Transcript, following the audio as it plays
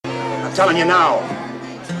I'm telling you now,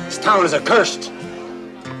 this town is accursed.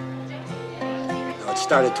 Now, it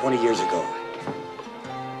started 20 years ago.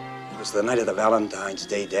 It was the night of the Valentine's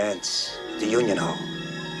Day dance at the Union Hall.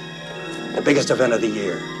 The biggest event of the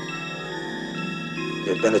year. It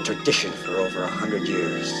had been a tradition for over 100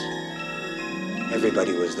 years.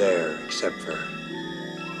 Everybody was there except for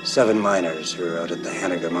 7 miners who were out at the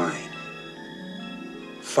Henniger mine.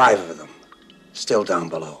 5 of them still down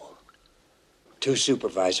below. 2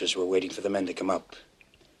 supervisors were waiting for the men to come up.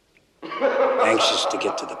 Anxious to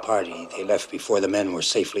get to the party, they left before the men were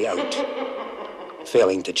safely out,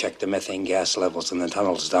 failing to check the methane gas levels in the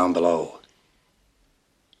tunnels down below.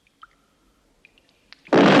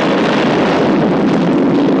 The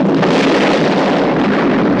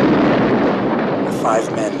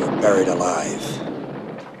 5 men were buried alive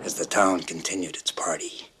as the town continued its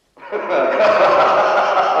party.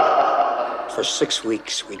 For 6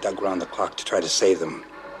 weeks, we dug round the clock to try to save them.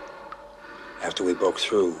 After we broke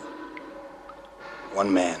through,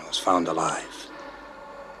 1 man was found alive.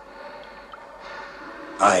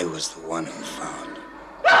 I was the one who found.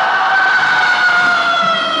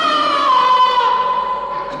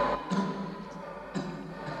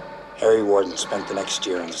 Harry Warden spent the next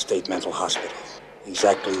year in the state mental hospital.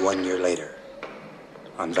 Exactly 1 year later,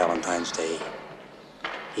 on Valentine's Day,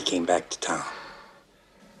 he came back to town.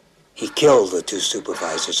 He killed the 2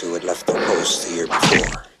 supervisors who had left their posts the year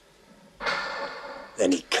before.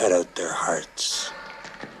 Then he cut out their hearts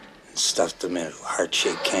and stuffed them into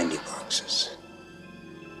heart-shaped candy boxes.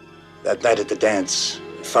 That night at the dance,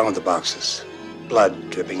 we found the boxes, blood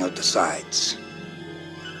dripping out the sides.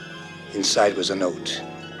 Inside was a note,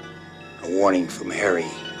 a warning from Harry,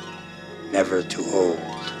 never to hold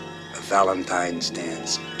a Valentine's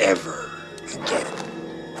dance ever again.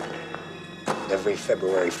 Every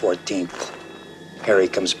February 14th, Harry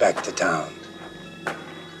comes back to town.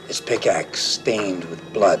 His pickaxe stained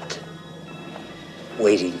with blood,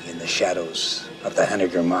 waiting in the shadows of the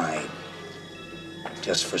Henniger mine,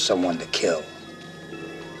 just for someone to kill,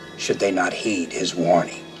 should they not heed his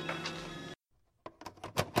warning.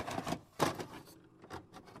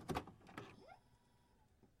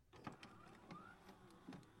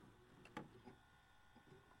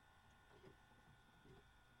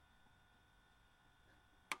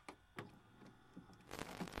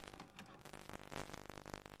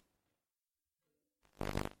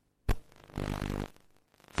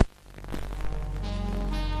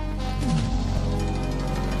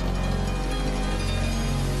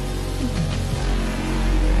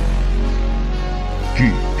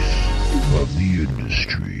 Of the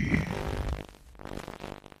industry.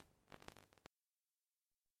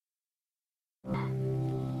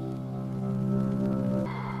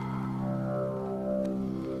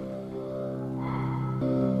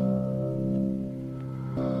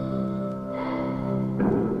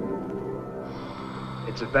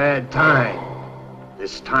 It's a bad time,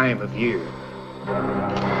 this time of year.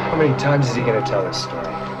 How many times is he gonna tell this story?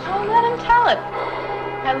 Oh, let him tell it.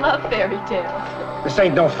 I love fairy tales. This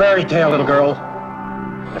ain't no fairy tale, little girl.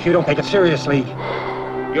 If you don't take it seriously,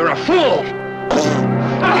 you're a fool!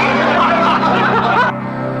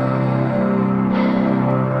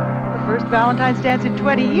 The first Valentine's dance in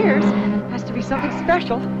 20 years has to be something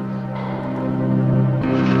special.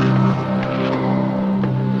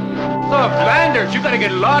 Look, Landers, you gotta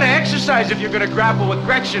get a lot of exercise if you're gonna grapple with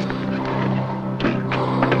Gretchen.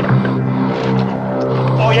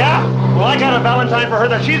 Oh, yeah? Well, I got a Valentine for her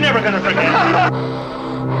that she's never gonna forget.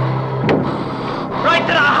 Right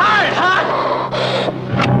to the heart, huh?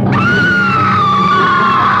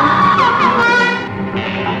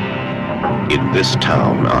 In this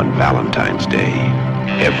town on Valentine's Day,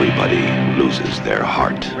 everybody loses their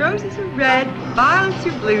heart. Roses are red, violets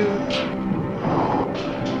are blue.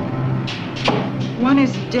 One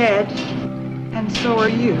is dead, and so are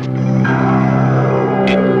you.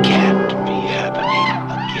 It can't be happening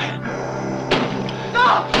again.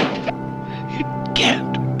 No! It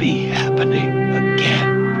can't be happening again.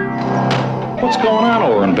 What's going on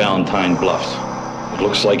over in Valentine Bluffs? It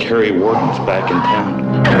looks like Harry Warden's back in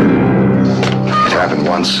town. It happened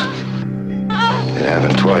once. It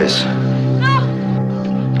happened twice.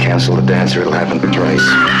 Cancel the dance or it'll happen twice.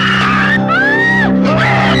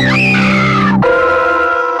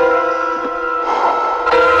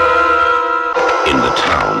 In the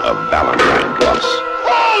town of Valentine Bluffs,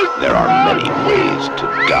 there are many ways to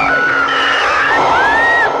die.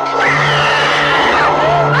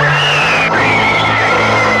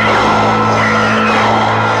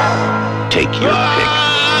 Take your pick.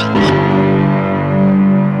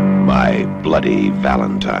 My Bloody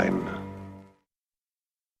Valentine.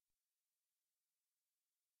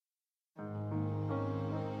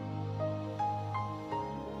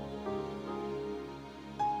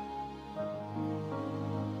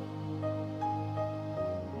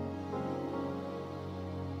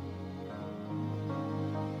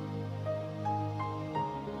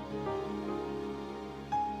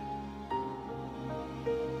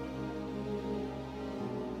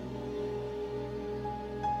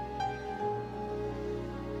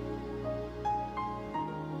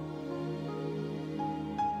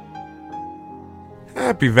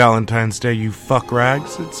 Happy Valentine's Day, you fuck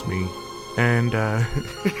rags. It's me. And, I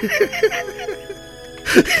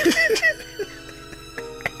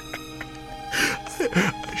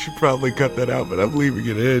should probably cut that out, but I'm leaving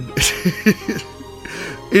it in.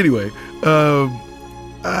 Anyway,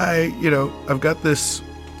 I've got this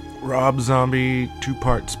Rob Zombie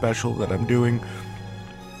 2-part special that I'm doing,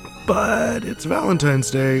 but it's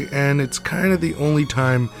Valentine's Day, and it's kind of the only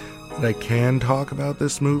time that I can talk about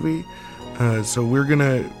this movie. So we're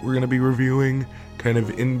gonna be reviewing kind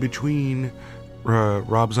of in between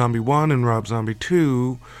Rob Zombie 1 and Rob Zombie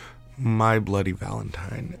 2, My Bloody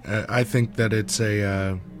Valentine. I think that it's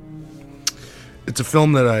a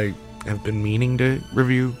film that I have been meaning to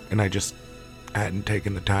review, and I just hadn't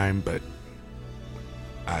taken the time, but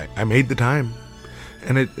I made the time.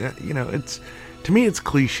 And it's, to me, it's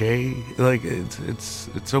cliche. Like, it's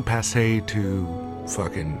so passé to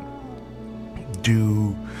fucking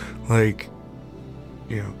do, like,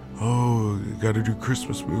 oh, you gotta do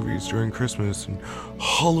Christmas movies during Christmas and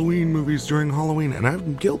Halloween movies during Halloween, and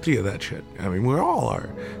I'm guilty of that shit. I mean, we all are.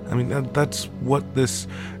 I mean, that's what this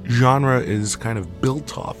genre is kind of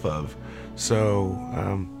built off of. So,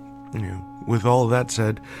 with all of that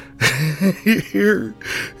said, here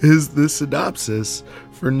is the synopsis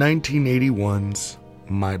for 1981's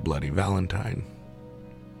My Bloody Valentine.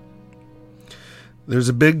 There's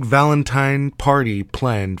a big Valentine party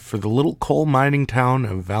planned for the little coal mining town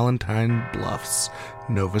of Valentine Bluffs,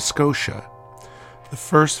 Nova Scotia. The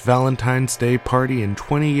first Valentine's Day party in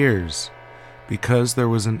 20 years, because there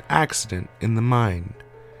was an accident in the mine.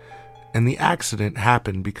 And the accident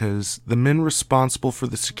happened because the men responsible for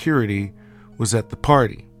the security was at the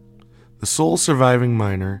party. The sole surviving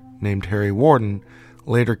miner, named Harry Warden,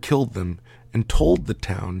 later killed them and told the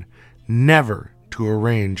town never to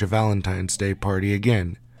arrange a Valentine's Day party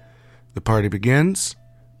again. The party begins,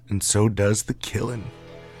 and so does the killing.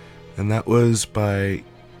 And that was by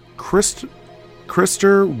Krister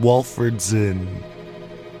Walfridson.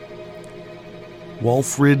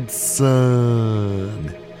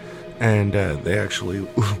 And they actually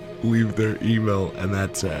leave their email, and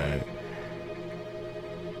that's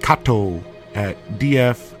Kato at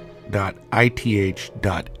df.ith.se.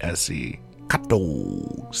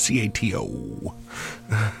 Kato, C-A-T-O.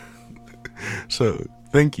 So,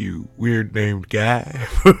 thank you, weird named guy.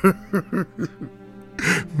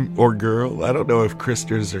 Or girl. I don't know if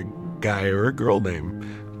Krister's a guy or a girl name.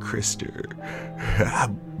 Krister.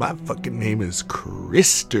 My fucking name is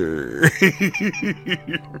Krister.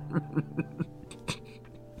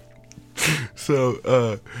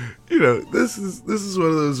 So, this is one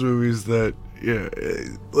of those movies that,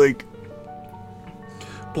 like,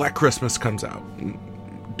 Black Christmas comes out and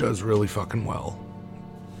does really fucking well.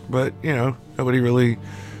 But, nobody really,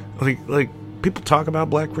 like, people talk about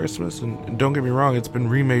Black Christmas, and don't get me wrong, it's been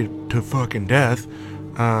remade to fucking death.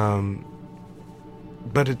 But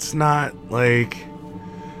it's not, like,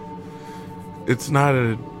 it's not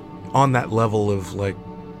on that level of, like,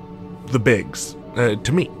 the bigs,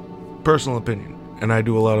 to me, personal opinion. And I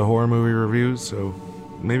do a lot of horror movie reviews, so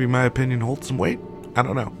maybe my opinion holds some weight. I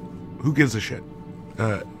don't know. Who gives a shit?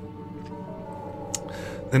 Then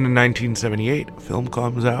in 1978, a film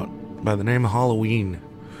comes out by the name of Halloween,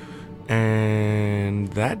 and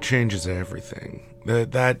that changes everything.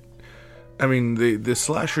 The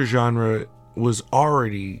slasher genre was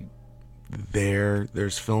already there.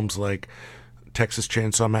 There's films like Texas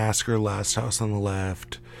Chainsaw Massacre, Last House on the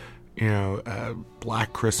Left,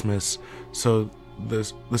 Black Christmas. So the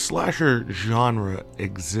slasher genre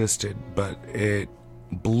existed, but it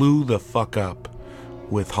blew the fuck up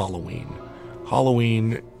with Halloween.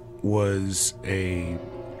 Halloween was a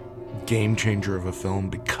game changer of a film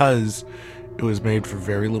because it was made for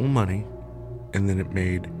very little money, and then it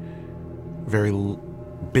made very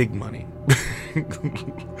big money.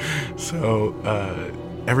 So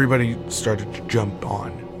everybody started to jump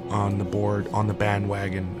on the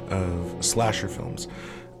bandwagon of slasher films.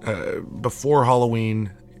 Before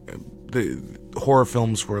Halloween, the horror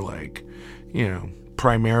films were like,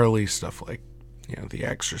 primarily stuff like, The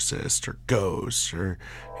Exorcist or Ghost or,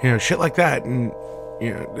 shit like that. And,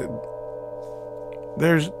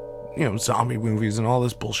 there's, zombie movies and all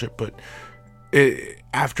this bullshit. But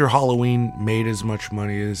after Halloween made as much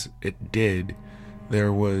money as it did,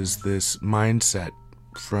 there was this mindset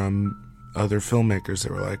from other filmmakers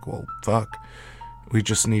that were like, well, fuck, we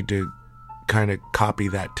just need to kind of copy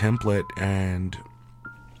that template and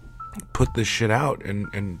put this shit out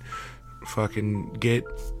and fucking get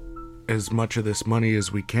as much of this money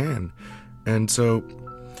as we can. And so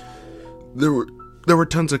there were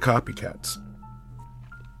tons of copycats,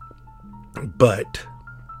 but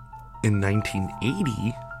in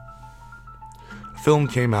 1980, a film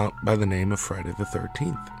came out by the name of Friday the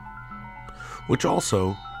 13th, which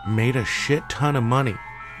also made a shit ton of money.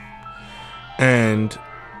 And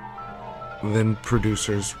then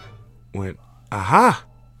producers went, aha,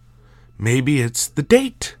 maybe it's the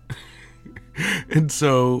date. And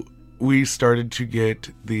so we started to get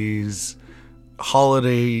these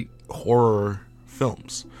holiday horror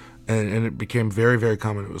films. And it became very, very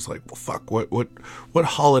common. It was like, well, fuck, what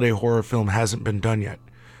holiday horror film hasn't been done yet?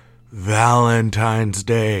 Valentine's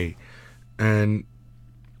Day. And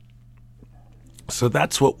so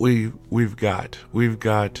that's what we've got. We've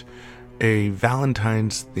got a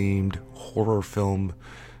Valentine's themed horror film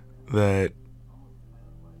that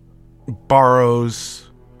borrows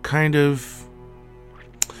kind of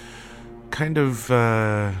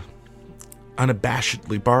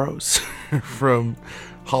unabashedly borrows from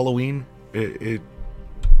Halloween. It's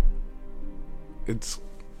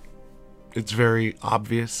very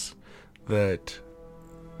obvious that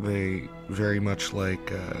they very much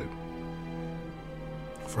like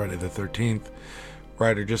Friday the 13th.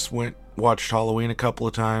 Ryder just watched Halloween a couple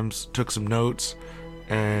of times, took some notes,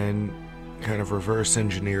 and kind of reverse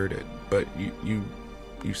engineered it. But you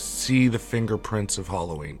see the fingerprints of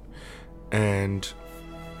Halloween. And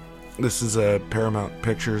this is a Paramount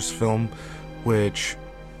Pictures film, which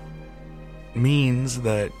means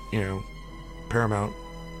that, Paramount,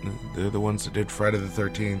 they're the ones that did Friday the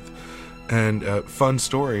 13th. And fun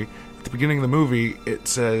story, at the beginning of the movie, it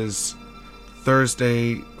says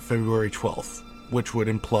Thursday, February 12th, which would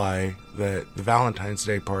imply that the Valentine's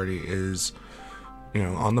Day party is,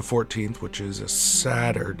 on the 14th, which is a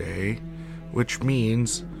Saturday, which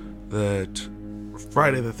means that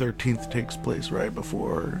Friday the 13th takes place right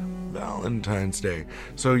before Valentine's Day.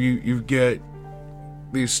 So you get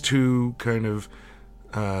these two kind of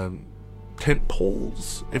tent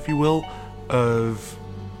poles, if you will, of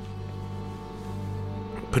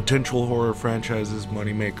potential horror franchises,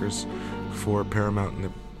 moneymakers for Paramount,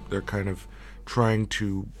 and they're kind of trying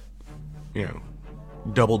to,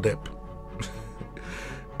 double dip.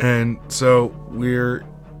 And so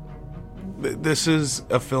this is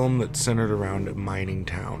a film that's centered around a mining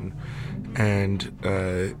town. And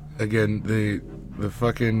again, the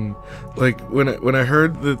fucking, like, when I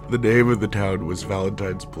heard the name of the town was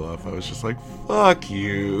Valentine's Bluff, I was just like, fuck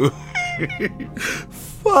you.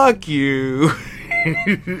 Fuck you.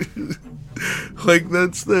 Like,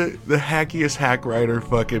 that's the hackiest hack writer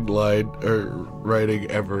fucking line or writing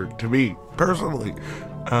ever to me personally.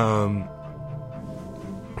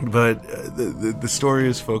 But the story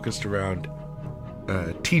is focused around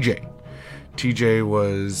TJ.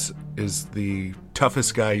 TJ is the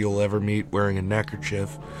toughest guy you'll ever meet, wearing a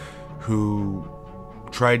neckerchief, who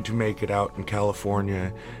tried to make it out in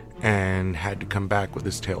California and had to come back with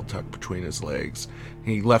his tail tucked between his legs.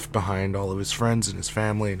 He left behind all of his friends and his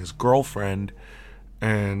family and his girlfriend,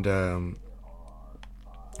 and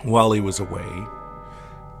while he was away,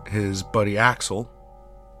 his buddy Axel,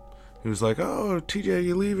 he was like, "Oh, TJ,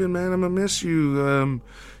 you leaving, man? I'm gonna miss you.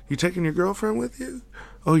 You taking your girlfriend with you?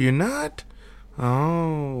 Oh, you're not?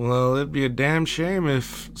 Oh, well, it'd be a damn shame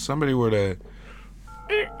if somebody were to..."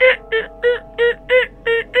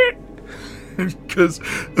 Because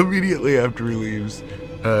immediately after he leaves,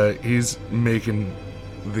 he's making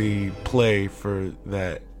the play for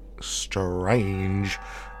that Strange,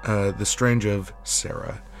 the Strange of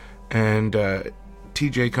Sarah. And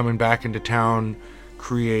TJ coming back into town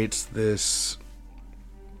creates this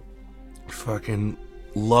fucking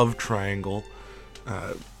love triangle,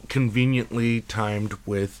 conveniently timed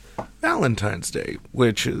with Valentine's Day,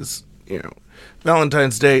 which is,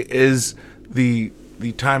 Valentine's Day is the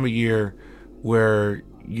time of year where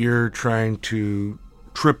you're trying to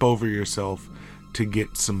trip over yourself to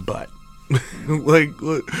get some butt.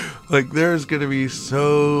 like there's gonna be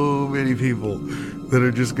so many people that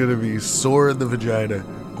are just gonna be sore in the vagina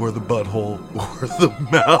or the butthole or the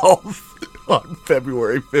mouth on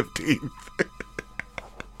February 15th.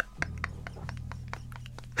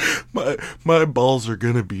 My balls are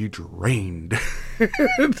gonna be drained.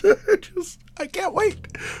 I can't wait.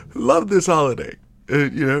 Love this holiday.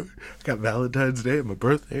 I got Valentine's Day and my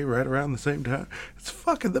birthday right around the same time. It's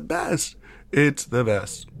fucking the best. It's the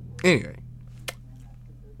best. Anyway.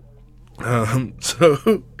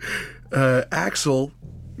 So Axel,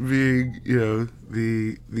 being,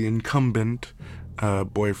 the incumbent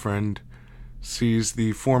boyfriend, sees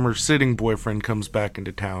the former sitting boyfriend comes back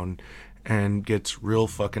into town and gets real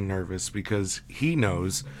fucking nervous because he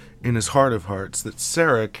knows in his heart of hearts that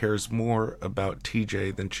Sarah cares more about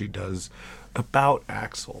TJ than she does about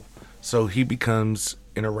Axel. So he becomes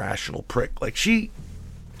an irrational prick. Like, she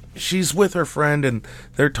she's with her friend and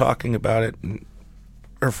they're talking about it, and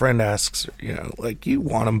her friend asks her, like, you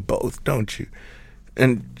want them both, don't you?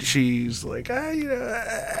 And she's like,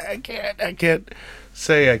 I can't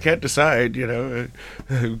say, I can't decide,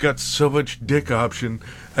 I've got so much dick option,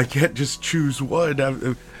 I can't just choose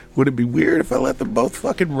one. Would it be weird if I let them both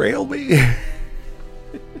fucking rail me?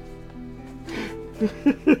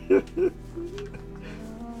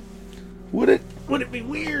 Would it be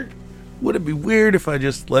weird? Would it be weird if I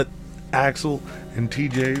just let Axel and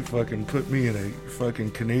TJ fucking put me in a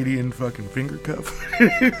fucking Canadian fucking finger cuff?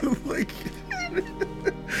 Like,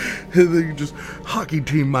 and they just hockey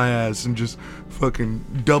team my ass and just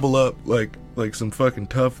fucking double up like some fucking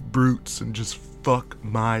tough brutes and just fuck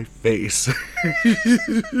my face.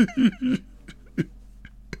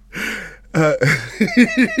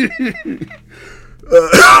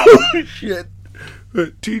 Shit.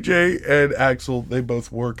 TJ and Axel, they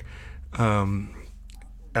both work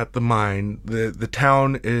at the mine. The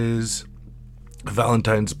town is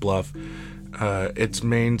Valentine's Bluff. Its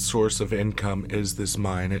main source of income is this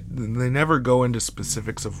mine. They never go into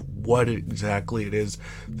specifics of what exactly it is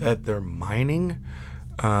that they're mining.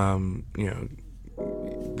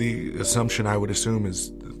 The assumption I would assume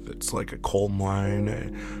is it's like a coal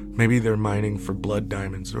mine. Maybe they're mining for blood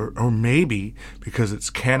diamonds, or maybe because it's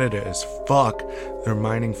Canada as fuck, they're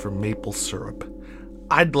mining for maple syrup.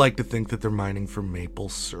 I'd like to think that they're mining for maple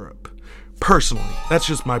syrup. Personally, that's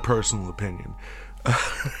just my personal opinion.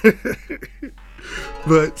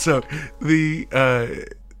 But so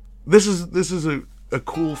this is a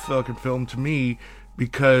cool fucking film to me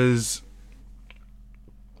because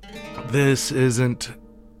it isn't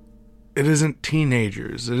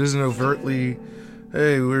teenagers. It isn't overtly,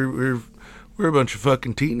 hey, we're a bunch of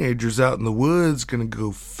fucking teenagers out in the woods gonna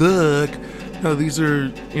go fuck. No, these are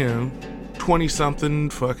 20-something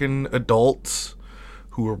fucking adults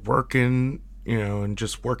who are working, and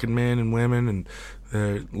just working men and women, and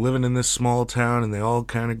they're living in this small town, and they all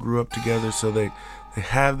kind of grew up together, so they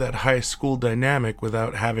have that high school dynamic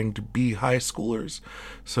without having to be high schoolers.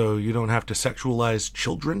 So you don't have to sexualize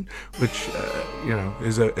children, which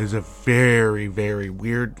is a very, very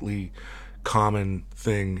weirdly common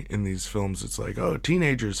thing in these films. It's like, oh,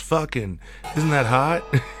 teenagers fucking, isn't that hot?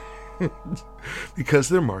 Because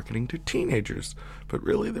they're marketing to teenagers, but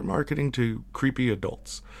really they're marketing to creepy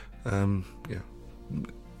adults.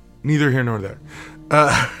 Neither here nor there.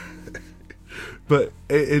 But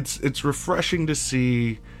it's refreshing to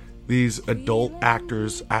see these adult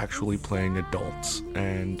actors actually playing adults,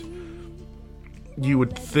 and you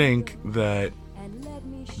would think that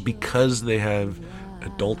because they have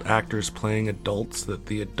adult actors playing adults, that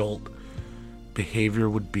the adult behavior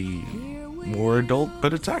would be more adult,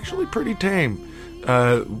 but it's actually pretty tame.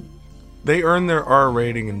 They earn their R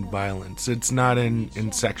rating in violence. It's not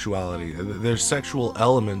in sexuality. There's sexual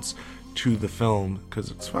elements to the film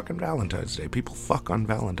because it's fucking Valentine's Day. People fuck on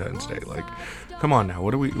Valentine's Day. Like, come on now,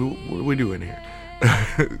 what are we doing here?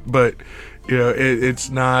 But it's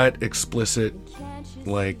not explicit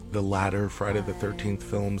like the latter Friday the 13th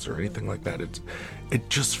films or anything like that. It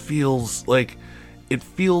just feels like, it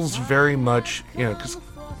feels very much, because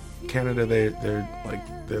Canada, they're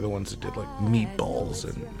the ones that did like Meatballs,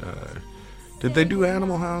 and did they do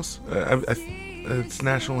Animal House? It's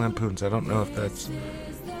National Lampoons. I don't know if that's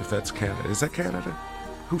Canada. Is that Canada?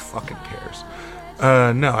 Who fucking cares?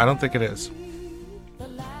 No, I don't think it is.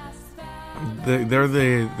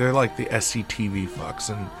 They're like the SCTV fucks,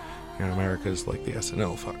 and America's like the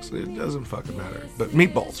SNL fucks. It doesn't fucking matter. But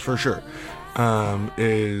Meatballs for sure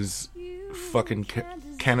is fucking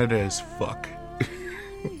Canada as fuck.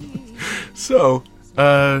 So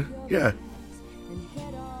yeah,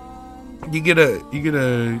 you get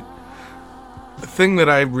a thing that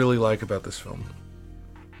I really like about this film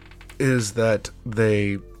is that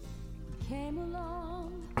they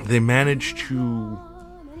manage to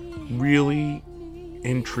really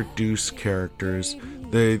introduce characters.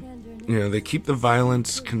 They keep the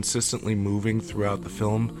violence consistently moving throughout the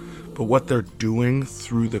film, but what they're doing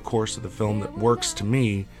through the course of the film that works to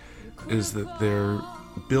me is that they're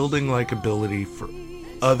building likability for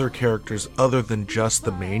other characters other than just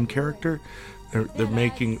the main character. They're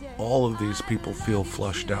making all of these people feel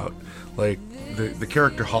flushed out. Like the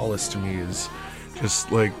character Hollis to me is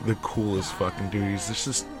just like the coolest fucking dude. He's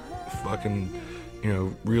just fucking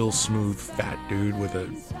real smooth fat dude with a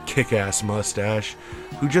kick-ass mustache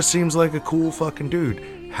who just seems like a cool fucking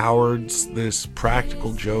dude. Howard's this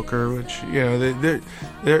practical joker, which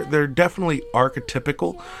they're definitely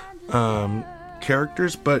archetypical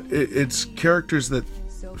characters, but it's characters that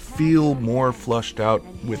feel more flushed out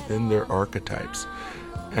within their archetypes.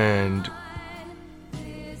 And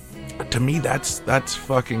to me, that's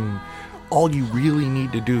fucking all you really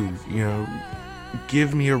need to do.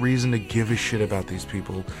 Give me a reason to give a shit about these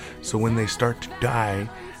people, so when they start to die,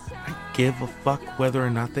 I give a fuck whether or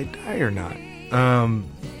not they die or not.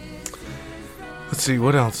 Let's see,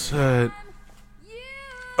 what else? Oh,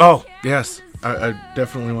 yes, I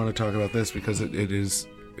definitely want to talk about this because it is,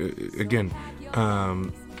 again,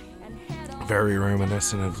 very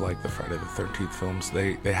reminiscent of like the Friday the 13th films.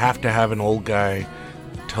 They have to have an old guy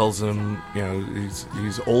tells them,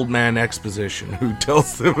 he's old man exposition who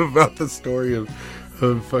tells them about the story of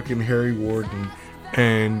fucking Harry Warden,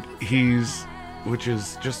 and which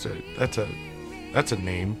is just that's a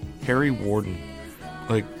name, Harry Warden,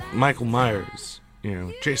 like Michael Myers,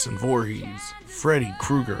 Jason Voorhees, Freddy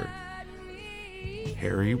Krueger,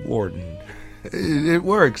 Harry Warden. It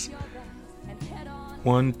works.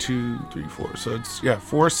 1, 2, 3, 4. So it's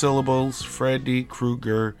 4 syllables. Freddy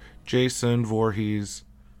Krueger, Jason Voorhees,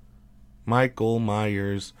 Michael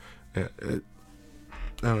Myers. I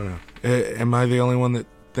don't know. Am I the only one that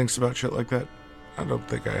thinks about shit like that? I don't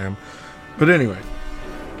think I am. But anyway,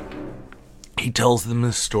 he tells them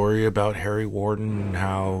this story about Harry Warden and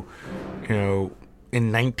how, in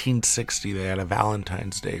 1960 they had a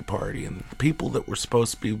Valentine's Day party, and the people that were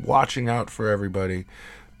supposed to be watching out for everybody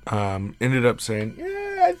ended up saying,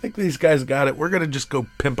 I think these guys got it. We're going to just go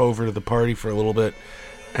pimp over to the party for a little bit.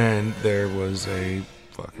 And there was a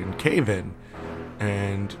fucking cave-in.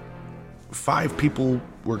 And 5 people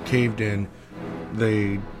were caved in.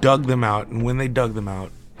 They dug them out. And when they dug them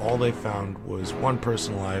out, all they found was one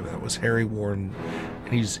person alive. That was Harry Warden.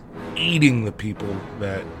 And he's eating the people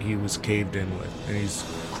that he was caved in with. And he's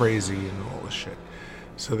crazy and all this shit.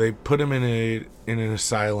 So they put him in an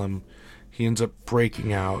asylum. He ends up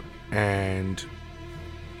breaking out, and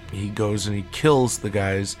he goes and he kills the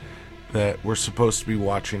guys that were supposed to be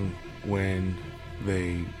watching when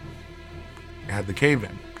they had the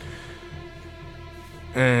cave-in.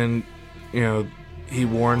 And, he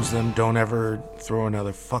warns them, don't ever throw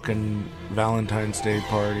another fucking Valentine's Day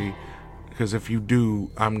party, because if you do,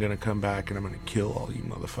 I'm going to come back and I'm going to kill all you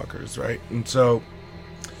motherfuckers, right? And so,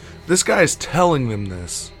 this guy's telling them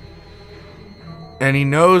this, and he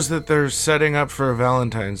knows that they're setting up for a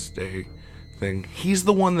Valentine's Day thing. He's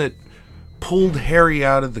the one that pulled Harry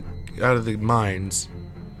out of the mines.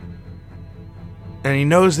 And he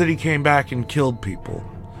knows that he came back and killed people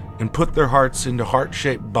and put their hearts into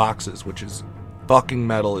heart-shaped boxes, which is fucking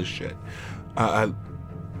metal as shit.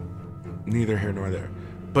 Neither here nor there.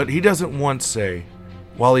 But he doesn't once say,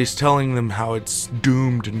 while he's telling them how it's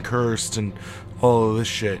doomed and cursed and all of this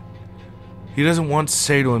shit, he doesn't once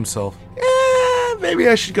say to himself, maybe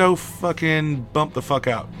I should go fucking bump the fuck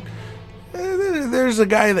out. There's a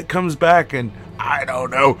guy that comes back and, I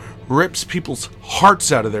don't know, rips people's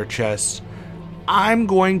hearts out of their chests. I'm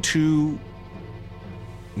going to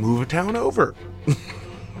move a town over.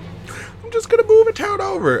 I'm just going to move a town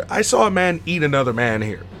over. I saw a man eat another man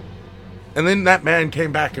here. And then that man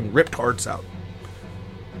came back and ripped hearts out.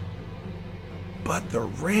 But the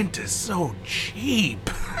rent is so cheap.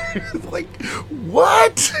 Like,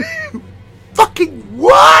 what? Fucking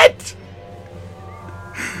what?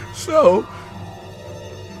 So,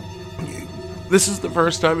 this is the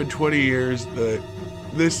first time in 20 years that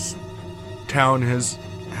this town has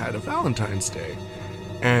had a Valentine's Day.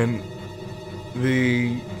 And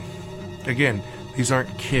again, these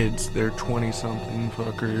aren't kids, they're 20-something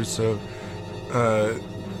fuckers, so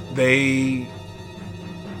they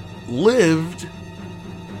lived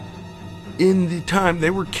in the time, they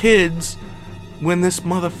were kids when this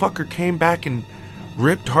motherfucker came back and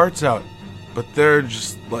ripped hearts out. But they're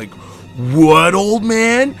just like, what, old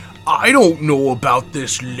man? I don't know about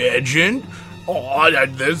this legend. Oh,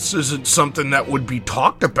 this isn't something that would be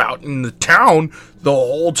talked about in the town the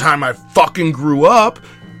whole time I fucking grew up.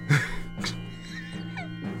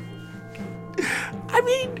 I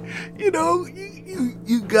mean,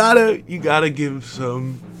 you gotta give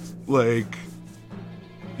some, like,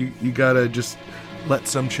 you gotta just let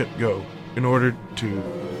some shit go in order to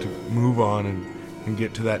move on and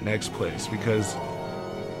get to that next place, because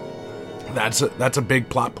that's a big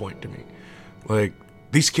plot point to me. Like,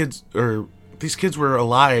 these kids were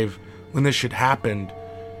alive when this shit happened,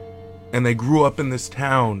 and they grew up in this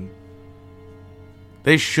town.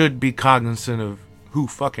 They should be cognizant of who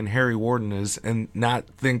fucking Harry Warden is and not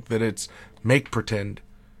think that it's make pretend.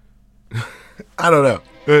 I don't know.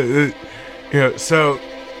 So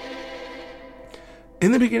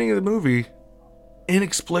in the beginning of the movie,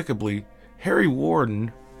 inexplicably, Harry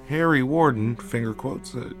Warden, finger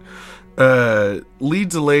quotes,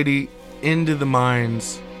 leads a lady into the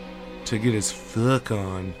mines to get his fuck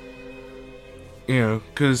on.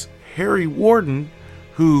 because Harry Warden,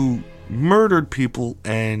 who murdered people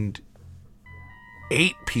and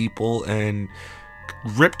ate people and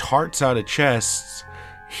ripped hearts out of chests,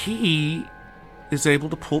 he is able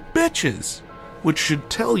to pull bitches, which should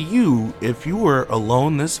tell you, if you were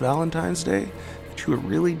alone this Valentine's Day, that you were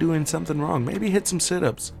really doing something wrong. Maybe hit some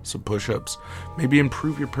sit-ups, some push-ups, maybe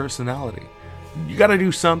improve your personality. You gotta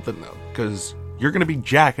do something, though, because you're gonna be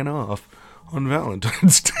jacking off on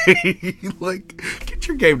Valentine's Day. Like, get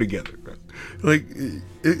your game together, man. Like,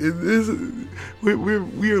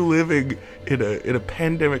 we are living in a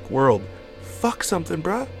pandemic world. Fuck something,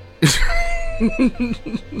 bruh.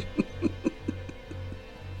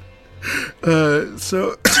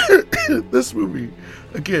 So this movie,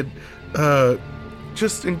 again,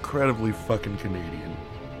 just incredibly fucking Canadian.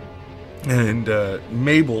 And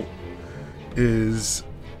Mabel is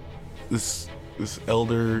this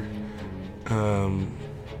elder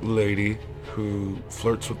lady who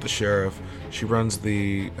flirts with the sheriff. She runs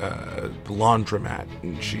the laundromat,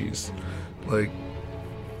 and she's like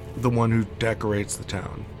the one who decorates the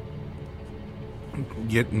town,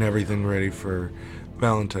 getting everything ready for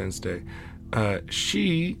Valentine's Day.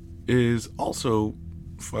 She is also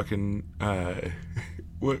fucking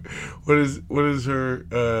what is her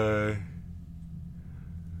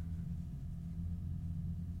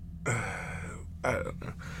I don't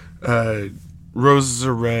know. Roses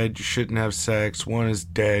are red, you shouldn't have sex, one is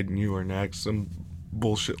dead and you are next, some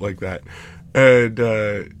bullshit like that. And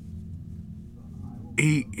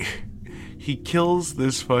he kills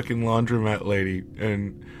this fucking laundromat lady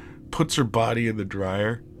and puts her body in the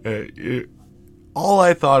dryer. All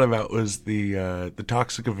I thought about was the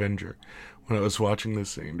Toxic Avenger when I was watching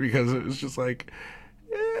this scene, because it was just like,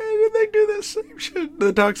 did they do the same shit?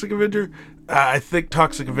 The Toxic Avenger? I think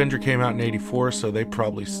Toxic Avenger came out in '84, so they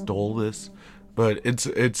probably stole this, but it's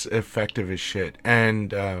effective as shit.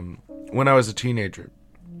 And when I was a teenager,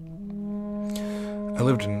 I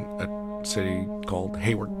lived in a city called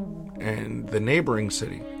Hayward, and the neighboring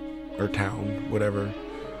city or town, whatever,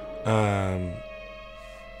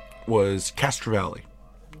 was Castro Valley.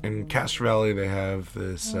 In Castro Valley, they have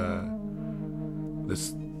this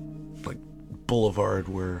like boulevard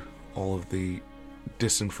where all of the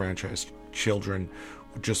disenfranchised children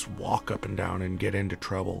would just walk up and down and get into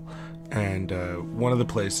trouble. And one of the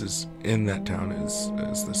places in that town is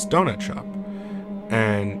this donut shop.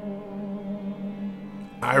 And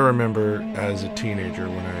I remember as a teenager,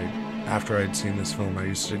 after I'd seen this film, I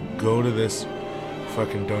used to go to this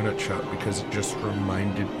fucking donut shop because it just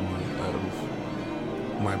reminded me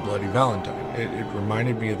of My Bloody Valentine. It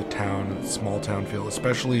reminded me of the town, the small town feel,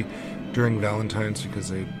 especially during Valentine's, because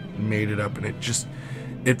they made it up, and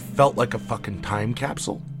it felt like a fucking time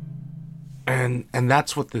capsule. And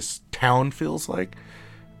that's what this town feels like.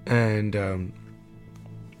 And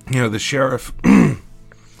the sheriff,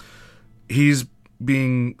 he's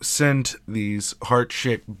being sent these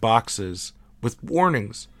heart-shaped boxes with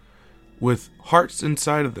warnings, with hearts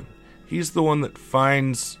inside of them. He's the one that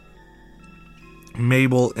finds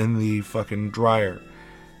Mabel in the fucking dryer.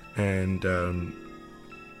 And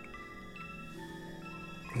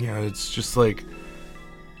it's just like,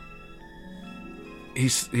 he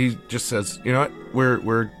just says, you know what,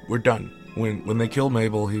 we're done. When they kill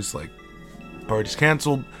Mabel, he's like, party's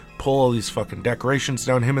canceled, pull all these fucking decorations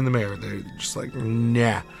down. Him and the mayor, they're just like,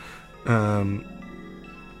 nah.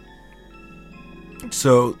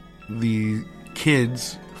 So the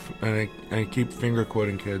kids, and I keep finger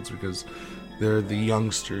quoting kids because they're the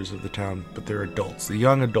youngsters of the town, but they're adults. The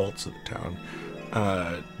young adults of the town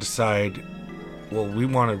decide, well, we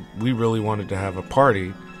really wanted to have a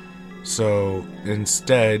party, so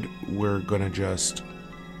instead we're gonna just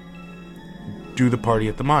do the party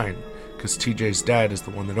at the mine, because TJ's dad is the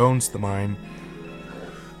one that owns the mine,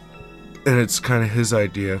 and it's kind of his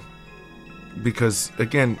idea. Because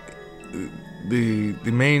again, the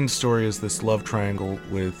main story is this love triangle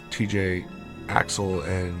with TJ, Axel,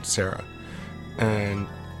 and Sarah, and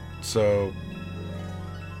so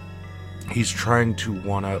he's trying to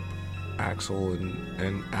one up Axel,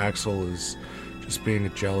 and Axel is just being a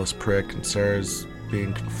jealous prick, and Sarah's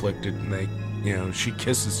being conflicted, and they, she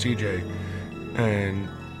kisses TJ, and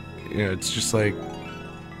it's just like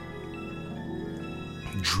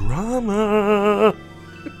drama.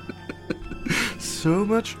 So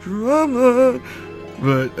much drama.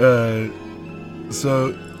 But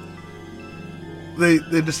so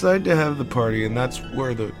they decide to have the party, and that's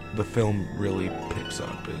where the film really picks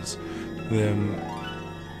up, is them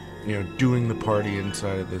doing the party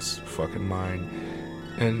inside of this fucking mine.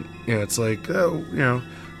 And it's like,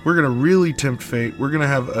 we're gonna really tempt fate. We're gonna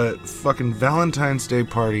have a fucking Valentine's Day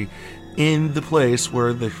party in the place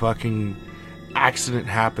where the fucking accident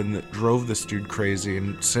happened that drove this dude crazy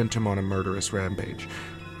and sent him on a murderous rampage.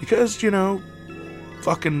 Because, you know,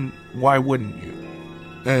 fucking why wouldn't you?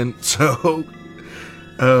 And so,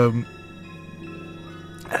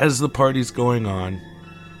 as the party's going on,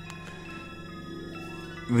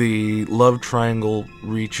 the love triangle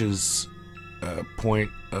reaches a point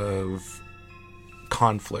of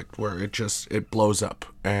conflict where it blows up,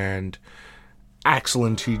 and Axel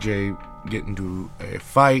and TJ get into a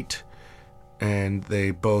fight, and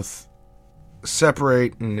they both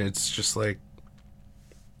separate, and it's just like,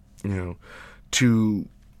 you know, to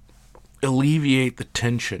alleviate the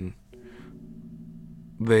tension,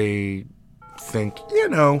 they think, you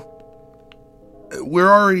know,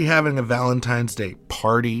 we're already having a Valentine's Day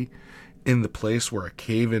party in the place where a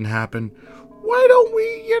cave-in happened. Why don't we,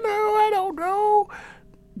 you know, I don't know,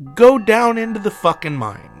 go down into the fucking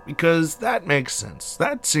mine? Because that makes sense.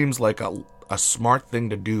 That seems like a smart thing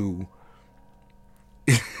to do,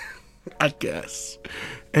 I guess.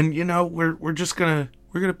 And, you know, we're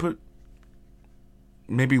gonna put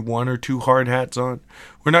maybe 1 or 2 hard hats on.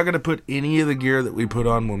 We're not gonna put any of the gear that we put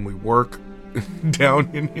on when we work down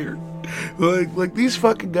in here. Like these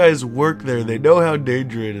fucking guys work there. They know how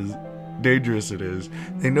dangerous it is.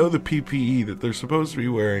 They know the PPE that they're supposed to be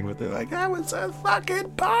wearing, but they're like, that was a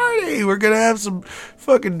fucking party. We're gonna have some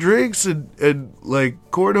fucking drinks and like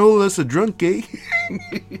cornhole us a drunkie.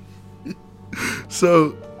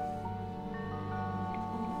 So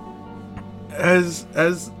as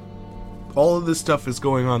all of this stuff is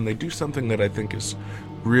going on, they do something that I think is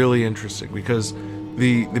really interesting, because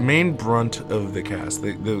the main brunt of the cast,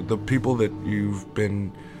 the people that you've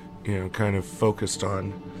been, you know, kind of focused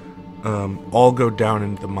on, all go down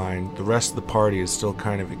into the mine. The rest of the party is still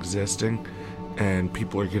kind of existing, and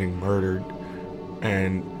people are getting murdered,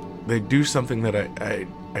 and they do something that I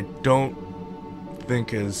don't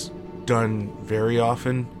think is done very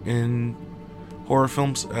often in horror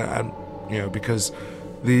films, you know, because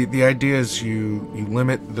the idea is you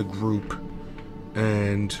limit the group,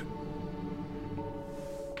 and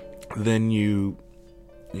then you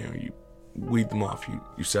weed them off.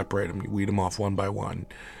 You separate them. You weed them off one by one,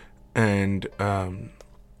 and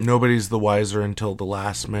nobody's the wiser until the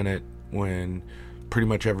last minute when pretty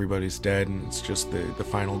much everybody's dead, and it's just the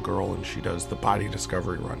final girl, and she does the body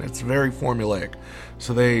discovery run. It's very formulaic,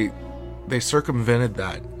 so they circumvented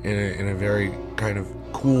that in a very kind of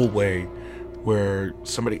cool way, where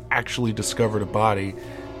somebody actually discovered a body,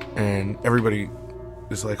 and everybody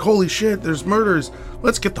is like, holy shit, there's murders,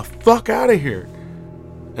 let's get the fuck out of here.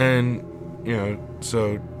 And, you know,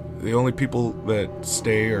 so the only people that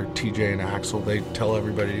stay are TJ and Axel. They tell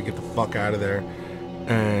everybody to get the fuck out of there,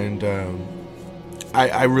 and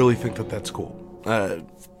I really think that that's cool,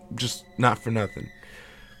 just not for nothing.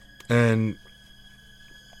 And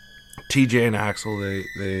TJ and Axel,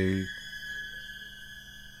 they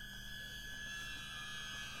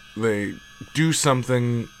do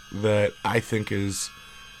something that I think is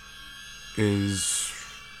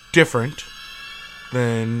different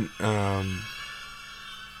than,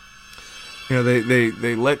 you know,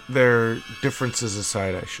 they let their differences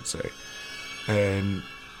aside, I should say, and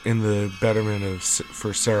in the betterment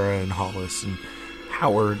for Sarah and Hollis and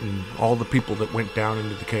Howard and all the people that went down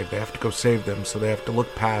into the cave. They have to go save them, so they have to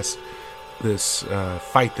look past this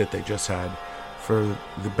fight that they just had for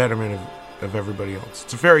the betterment of everybody else.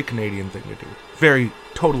 It's a very Canadian thing to do. Very,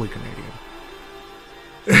 totally Canadian.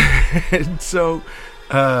 And so,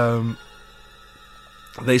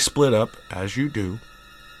 they split up, as you do,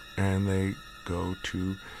 and they go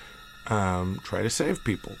to try to save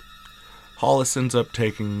people. Hollis ends up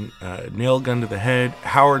taking a nail gun to the head.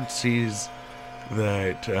 Howard sees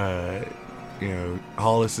that, you know,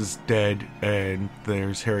 Hollis is dead, and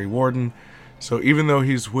there's Harry Warden. So even though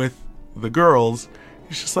he's with the girls,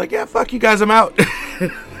 he's just like, yeah, fuck you guys, I'm out.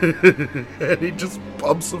 And he just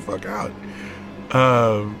bumps the fuck out.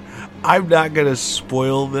 I'm not going to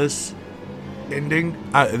spoil this ending.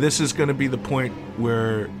 This is going to be the point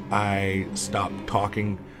where I stop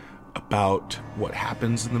talking about what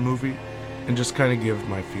happens in the movie and just kind of give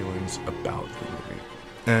my feelings about the movie.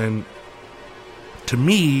 And to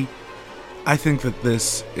me, I think that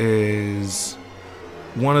this is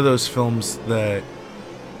one of those films that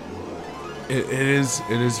it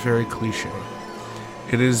is very cliche.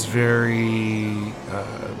 It is very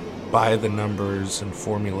by the numbers and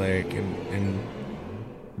formulaic in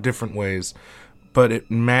different ways, but it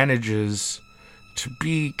manages to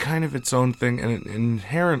be kind of its own thing, and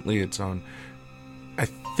inherently its own. I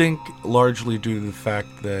think largely due to the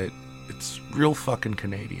fact that it's real fucking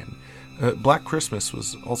Canadian. Black Christmas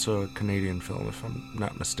was also a Canadian film, if I'm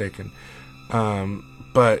not mistaken.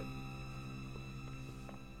 But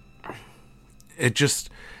it just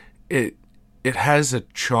it has a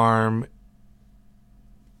charm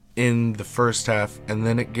in the first half, and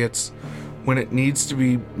then it gets, when it needs to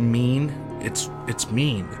be mean, it's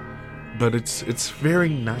mean, but it's very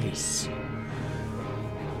nice,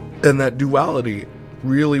 and that duality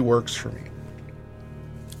really works for me.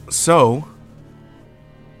 So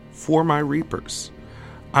for my Reapers,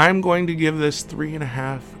 I'm going to give this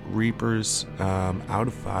 3.5 Reapers out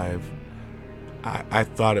of 5. I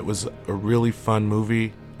thought it was a really fun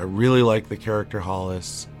movie. I really like the character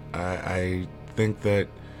Hollis. I think that,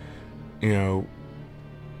 you know,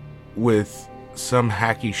 with some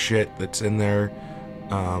hacky shit that's in there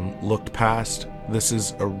looked past, this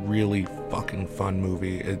is a really fucking fun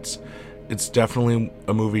movie. It's definitely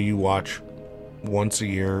a movie you watch once a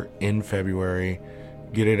year in February.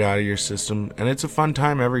 Get it out of your system, and it's a fun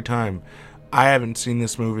time every time. I haven't seen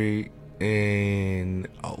this movie in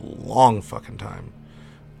a long fucking time.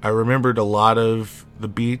 I remembered a lot of the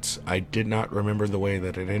beats. I did not remember the way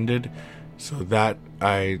that it ended. So that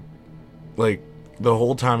I, like, the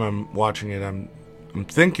whole time I'm watching it, I'm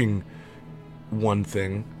thinking one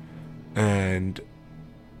thing, and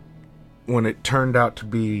when it turned out to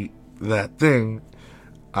be that thing,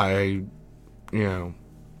 I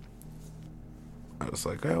was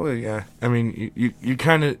like, oh well, yeah. I mean, you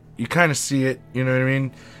kind of see it. You know what I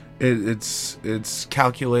mean? It's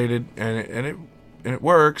calculated, and it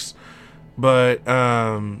works, but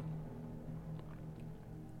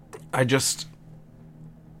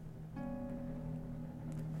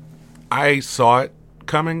I saw it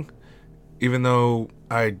coming, even though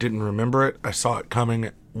I didn't remember it. I saw it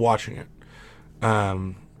coming watching it.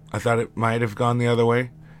 I thought it might have gone the other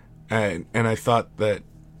way, and I thought that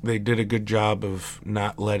they did a good job of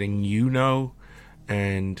not letting you know,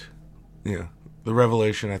 and yeah, the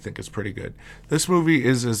revelation I think is pretty good. This movie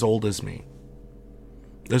is as old as me.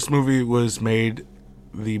 This movie was made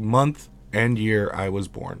the month and year I was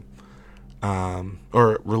born,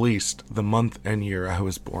 or released the month and year I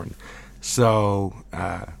was born. So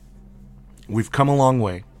we've come a long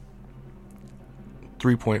way.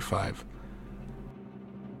 3.5.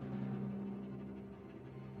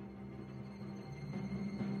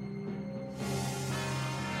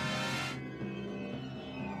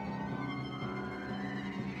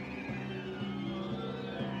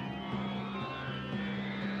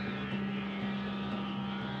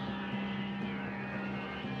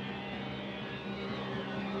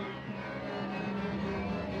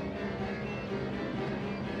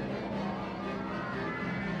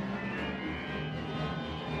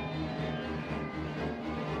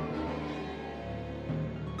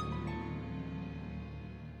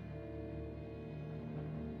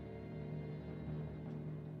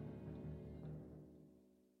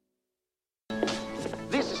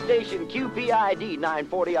 Station QPID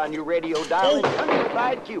 940 on your radio dial.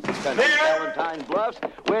 Countryside Cupid Country, Valentine Bluffs,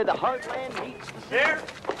 where the heartland meets the There.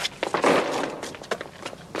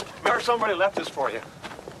 Remember, somebody left this for you.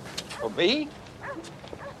 For me?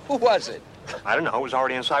 Who was it? I don't know. It was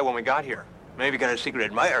already inside when we got here. Maybe got a secret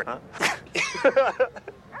admirer, huh?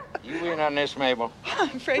 You in on this, Mabel? I'm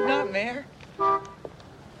afraid not, Mayor. Oh,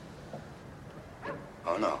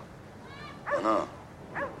 no. Oh, no.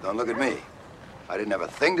 Don't look at me. I didn't have a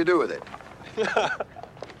thing to do with it.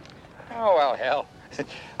 Oh, well, hell.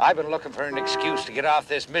 I've been looking for an excuse to get off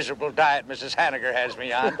this miserable diet Mrs. Hanniger has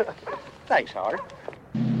me on. Thanks, Howard.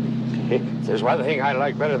 If there's one thing I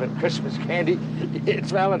like better than Christmas candy,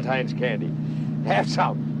 it's Valentine's candy. Have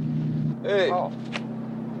some. Hey. Oh.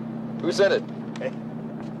 Who said it?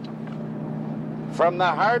 From the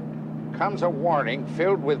heart comes a warning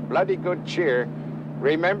filled with bloody good cheer.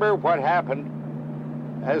 Remember what happened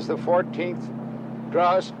as the 14th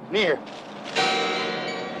draws near.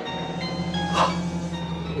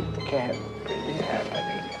 It can't be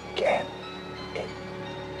happening again. It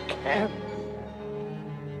can't.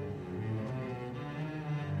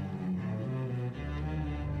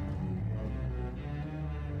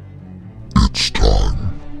 It's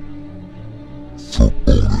time for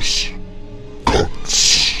bonus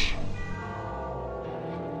cuts.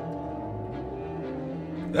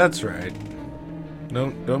 That's right.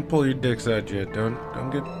 Don't pull your dicks out yet. Don't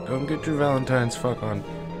get your Valentine's fuck on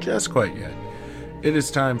just quite yet. It is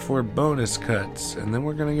time for bonus cuts, and then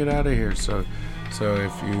we're gonna get out of here. So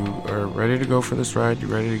if you are ready to go for this ride, you're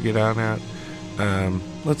ready to get out and out.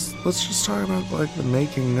 Let's just talk about like the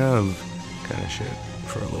making of kind of shit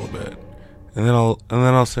for a little bit, and then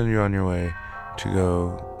I'll send you on your way to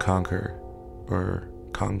go conquer or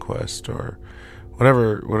conquest or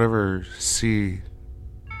whatever C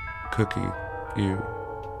cookie you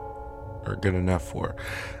are good enough for.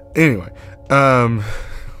 Anyway,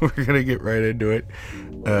 we're gonna get right into it.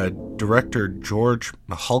 Director George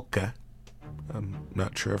Mihalka, I'm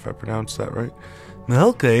not sure if I pronounced that right,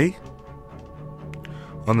 Mihalka,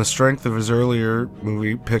 on the strength of his earlier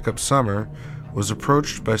movie Pick Up Summer, was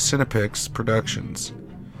approached by Cinepix Productions,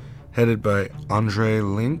 headed by Andre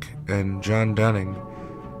Link and John Dunning,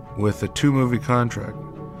 with a 2-movie contract.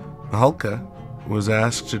 Mihalka was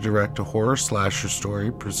asked to direct a horror slasher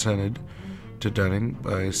story presented to Dunning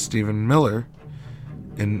by Stephen Miller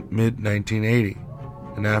in mid-1980,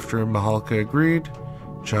 and after Mihalka agreed,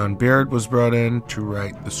 John Baird was brought in to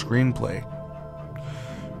write the screenplay.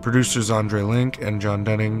 Producers Andre Link and John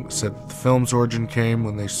Dunning said that the film's origin came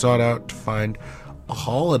when they sought out to find a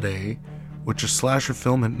holiday which a slasher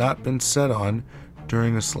film had not been set on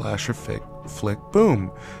during a slasher flick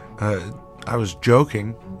boom. I was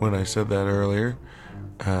joking when I said that earlier,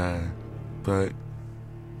 but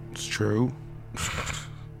it's true.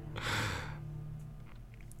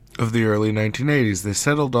 Of the early 1980s, they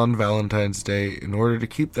settled on Valentine's Day. In order to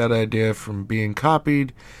keep that idea from being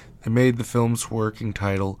copied, they made the film's working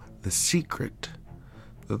title The Secret,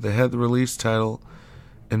 though they had the release title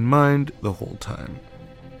in mind the whole time.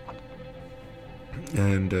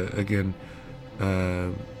 And again,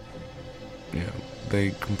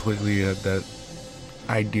 they completely had that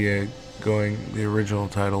idea going. The original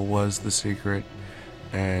title was The Secret,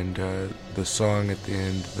 and the song at the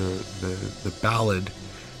end, the ballad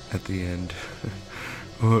at the end,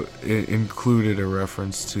 it included a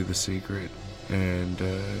reference to The Secret. And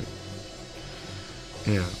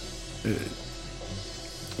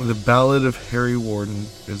the Ballad of Harry Warden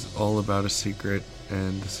is all about a secret,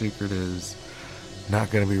 and the secret is not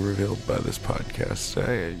going to be revealed by this podcast.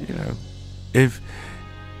 If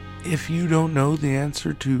you don't know the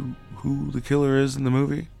answer to who the killer is in the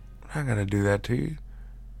movie, I'm not going to do that to you.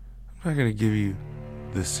 I'm not going to give you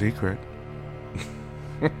the secret.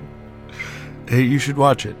 Hey, you should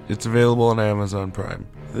watch it. It's available on Amazon Prime.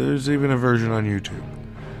 There's even a version on YouTube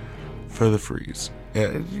for the freeze.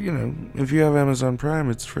 Yeah, if you have Amazon Prime,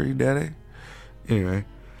 it's free, daddy. Anyway,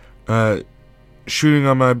 shooting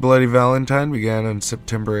on My Bloody Valentine began on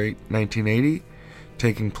September 8, 1980,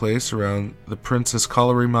 taking place around the Princess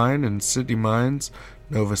Colliery Mine in Sydney Mines,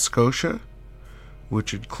 Nova Scotia,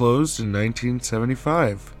 which had closed in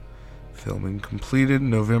 1975. Filming completed in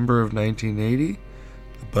November of 1980.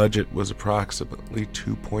 The budget was approximately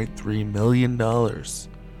 $2.3 million.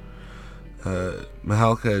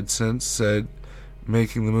 Mihalka had since said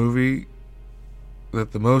making the movie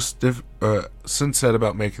that the most difficult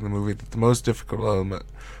element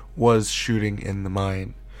was shooting in the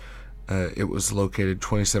mine. It was located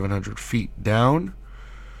 2,700 feet down,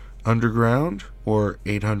 underground, or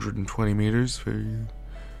 820 meters for you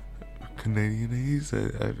Canadianese.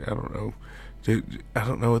 I don't know. I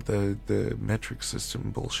don't know what the metric system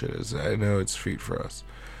bullshit is. I know it's feet for us.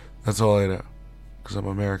 That's all I know. Because I'm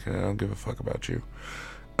American and I don't give a fuck about you.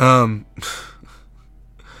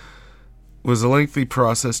 Was a lengthy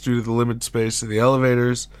process due to the limited space of the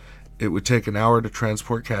elevators. It would take an hour to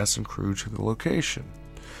transport cast and crew to the location.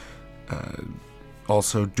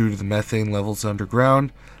 Also, due to the methane levels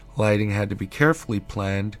underground, lighting had to be carefully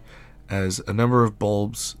planned, as a number of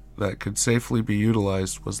bulbs that could safely be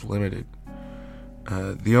utilized was limited.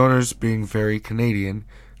 The owners, being very Canadian,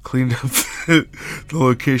 cleaned up the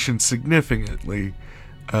location significantly,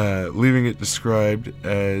 leaving it described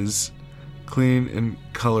as a clean and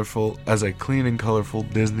colorful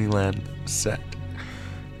Disneyland set.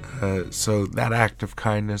 So that act of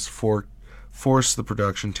kindness forced the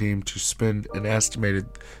production team to spend an estimated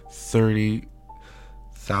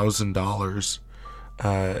 $30,000.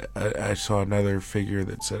 I saw another figure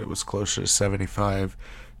that said it was closer to $75,000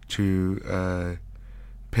 to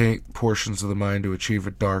paint portions of the mine to achieve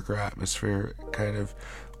a darker atmosphere, kind of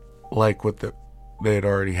like what they had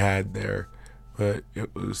already had there, but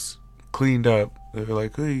it was cleaned up. They were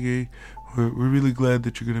like, "Hey, we're really glad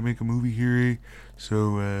that you're gonna make a movie here,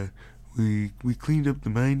 so we cleaned up the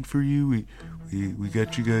mine for you. We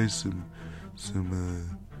got you guys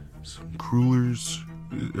some crullers.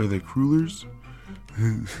 Are they crullers?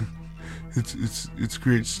 It's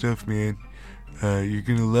great stuff, man. You're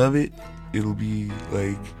gonna love it. It'll be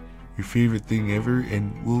like your favorite thing ever,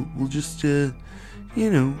 and we'll just we'll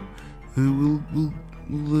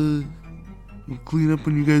clean up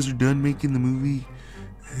when you guys are done making the movie.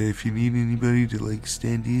 If you need anybody to like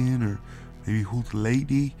stand in or maybe hold the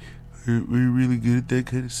lady, we're really good at that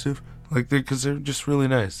kind of stuff. Like because they're just really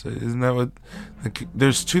nice. Isn't that what?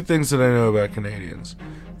 There's two things that I know about Canadians.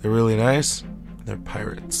 They're really nice, They're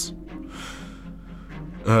pirates.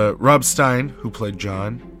 Rob Stein, who played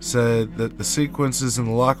John, said that the sequences in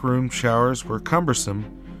the locker room showers were cumbersome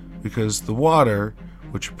because the water,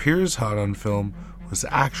 which appears hot on film, was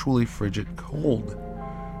actually frigid cold.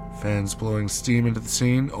 Fans blowing steam into the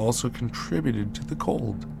scene also contributed to the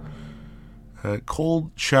cold.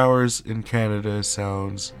 Cold showers in Canada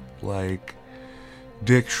sounds like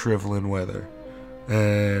dick shriveling weather.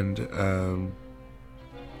 And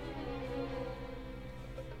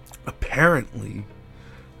apparently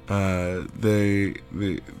the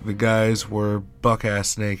guys were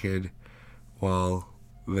buck-ass naked while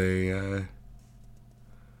they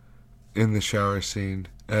in the shower scene.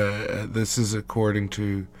 This is according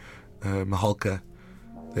to Mahalka.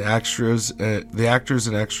 The actors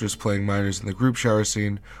and extras playing minors in the group shower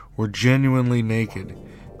scene were genuinely naked,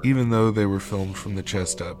 even though they were filmed from the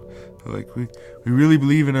chest up. They're like, we really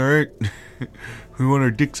believe in our art. We want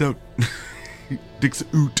our dicks out. Dicks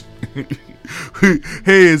out.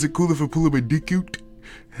 Hey, is it cool if I pull my dick out?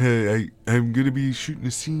 I'm gonna be shooting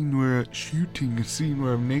a scene where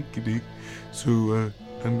I'm naked, so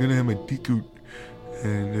I'm gonna have my dick out.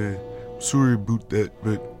 And sorry about that,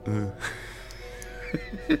 but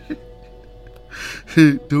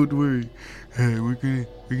don't worry. We're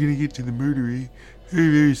gonna get to the murder, very,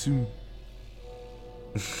 very soon.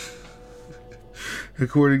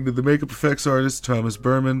 According to the makeup effects artist Thomas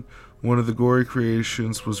Berman, one of the gory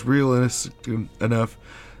creations was realistic enough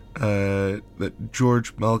that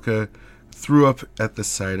George Malka threw up at the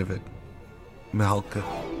sight of it. Malka.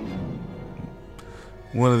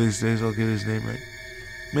 One of these days I'll get his name right.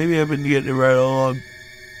 Maybe I've been getting it right all along.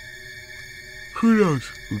 Who knows?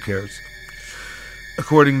 Who cares?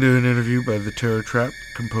 According to an interview by the Terror Trap,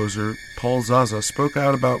 composer Paul Zaza spoke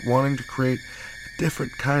out about wanting to create a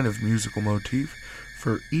different kind of musical motif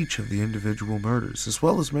for each of the individual murders, as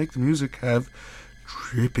well as make the music have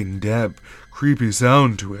dripping damp, creepy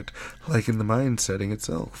sound to it, like in the mine setting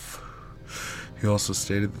itself. He also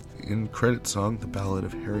stated that the end-credit song, The Ballad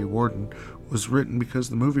of Harry Warden, was written because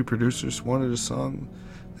the movie producers wanted a song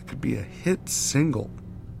that could be a hit single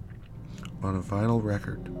on a vinyl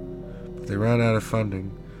record. But they ran out of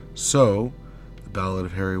funding, so The Ballad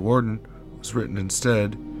of Harry Warden was written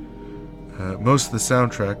instead. Most of the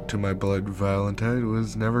soundtrack to My Bloody Valentine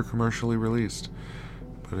was never commercially released,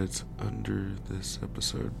 but it's under this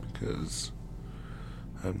episode because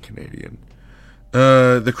I'm Canadian.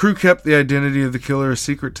 The crew kept the identity of the killer a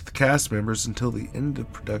secret to the cast members until the end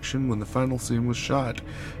of production when the final scene was shot,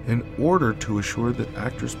 in order to assure that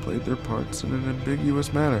actors played their parts in an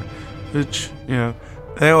ambiguous manner. Which, you know,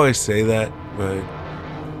 they always say that, but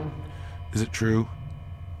is it true?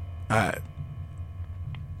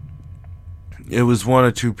 It was one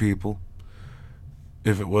or two people.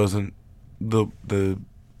 If it wasn't the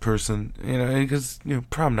person, you know, because, you know,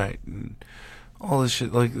 prom night and all this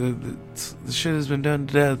shit, like, the shit has been done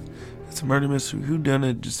to death. It's a murder mystery. Who done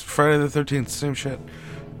it? Just Friday the 13th, same shit.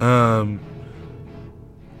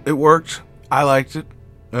 It worked. I liked it.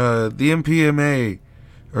 The MDMA.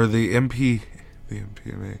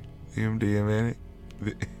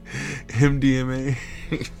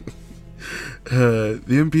 The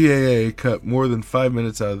MPAA cut more than 5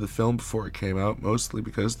 minutes out of the film before it came out, mostly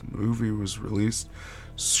because the movie was released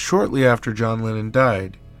shortly after John Lennon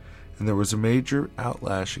died, and there was a major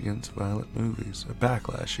outlash against violent movies, a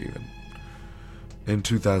backlash even. In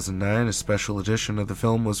 2009, a special edition of the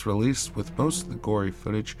film was released with most of the gory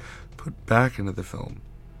footage put back into the film.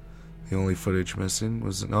 The only footage missing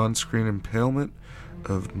was an on-screen impalement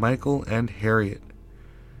of Michael and Harriet.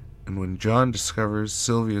 And when John discovers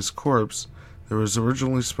Sylvia's corpse, there was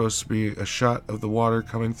originally supposed to be a shot of the water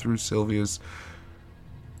coming through Sylvia's,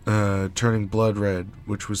 turning blood red,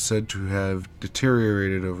 which was said to have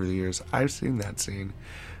deteriorated over the years. I've seen that scene.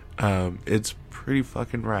 It's pretty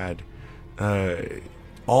fucking rad.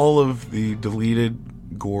 All of the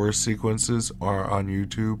deleted gore sequences are on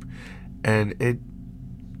YouTube, and it,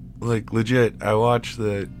 like, legit, I watched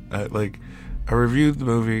I reviewed the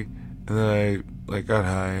movie, and then I got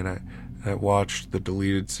high and I watched the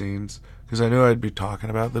deleted scenes because I knew I'd be talking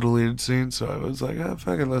about the deleted scenes, so I was like, oh,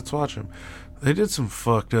 fuck it, let's watch them. They did some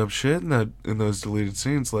fucked up shit in those deleted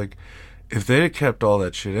scenes. Like, if they'd have kept all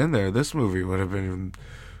that shit in there, this movie would have been even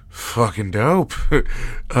fucking dope.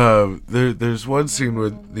 There's one scene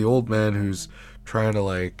where the old man who's trying to,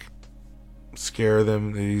 like, scare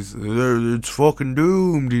them, it's fucking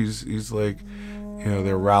doomed. He's like, you know,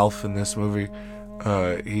 they're Ralph in this movie.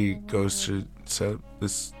 He goes to set up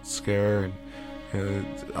this scare, and you know,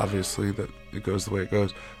 obviously that it goes the way it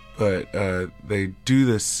goes. But they do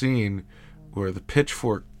this scene where the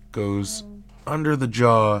pitchfork goes under the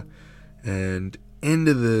jaw and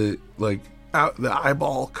into the, like, out, the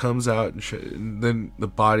eyeball comes out and shit, and then the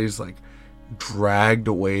body's like dragged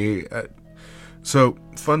away. So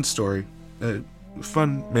fun story.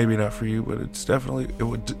 Fun, maybe not for you, but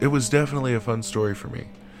it was definitely a fun story for me.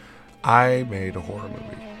 I made a horror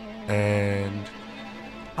movie, and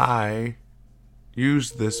I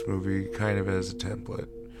used this movie kind of as a template.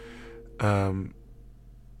 I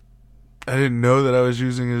didn't know that I was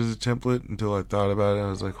using it as a template until I thought about it. I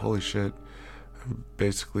was like, holy shit, I'm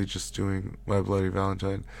basically just doing My Bloody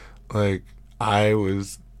Valentine. Like, I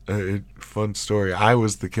was a fun story. I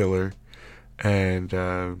was the killer, and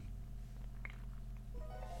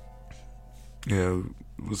you know,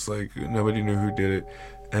 it was like nobody knew who did it.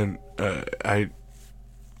 And I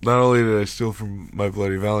not only did I steal from My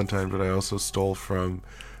Bloody Valentine, but I also stole from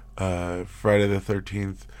Friday the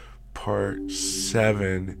 13th Part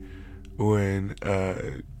 7, when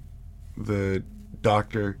the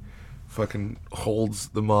doctor fucking holds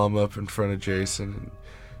the mom up in front of Jason, and,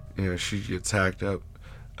 you know, she gets hacked up.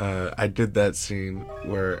 I did that scene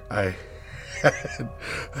where I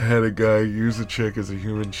had a guy use a chick as a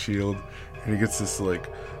human shield, and he gets this, like,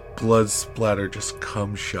 blood splatter, just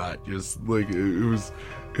cum shot, just like it was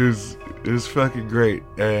fucking great.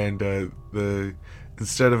 And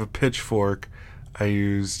instead of a pitchfork, I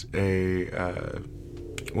used a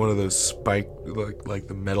one of those spike, like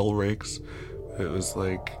the metal rakes. It was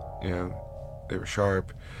like, you know, they were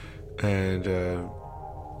sharp, and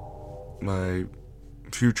my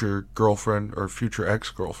future girlfriend, or future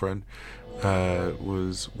ex-girlfriend,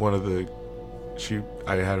 was one of the,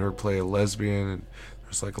 I had her play a lesbian, and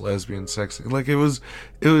there's like lesbian sex, like it was,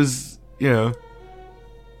 you know,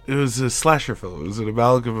 it was a slasher film. It was an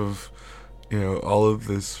amalgam of, you know, all of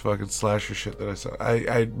this fucking slasher shit that I saw.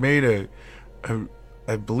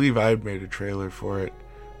 I believe I had made a trailer for it.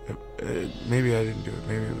 Maybe I didn't do it.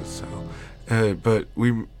 Maybe it was Sal. But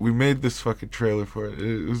we made this fucking trailer for it.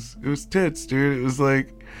 It was tits, dude. It was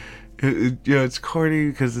like, you know, it's corny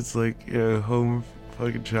because it's like, you know, home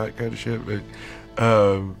fucking shot kind of shit, but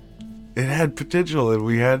it had potential, and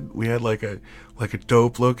we had like a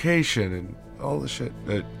dope location and all the shit.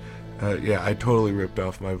 But yeah, I totally ripped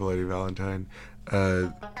off My Bloody Valentine.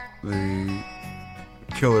 The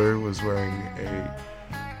killer was wearing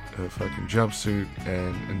a fucking jumpsuit,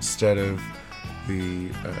 and instead of the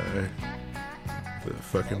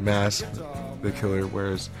fucking mask the killer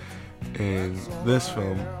wears in this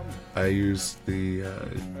film, I used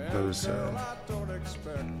those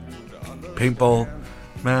paintball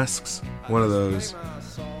masks, one of those,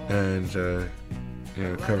 and you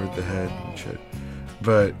know, covered the head and shit.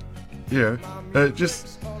 But yeah,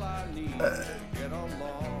 just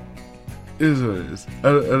it is what it is.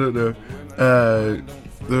 I don't know.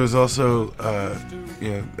 There was also,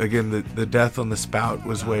 you know, again, the death on the spout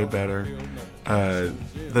was way better. The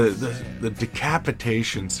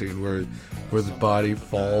decapitation scene where the body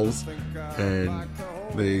falls and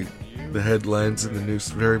the head lands in the noose,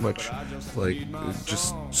 very much like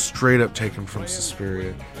just straight up taken from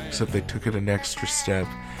Suspiria, except they took it an extra step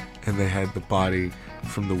and they had the body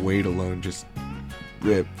from the weight alone just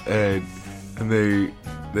rip, and they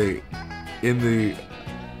in the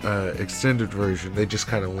extended version they just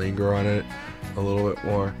kind of linger on it a little bit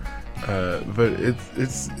more, but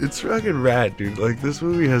it's fucking rad, dude. Like, this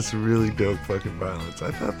movie has some really dope fucking violence.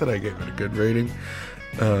 I thought that I gave it a good rating.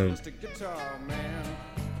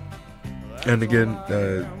 And again,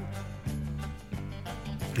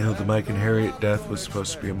 you know, the Mike and Harriet death was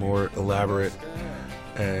supposed to be a more elaborate,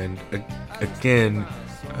 and again,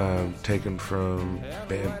 taken from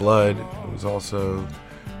Bad Blood. It was also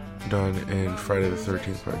done in Friday the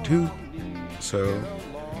 13th Part 2. So,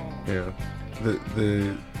 you know,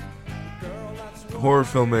 the horror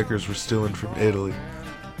filmmakers were stealing from Italy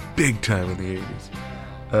big time in the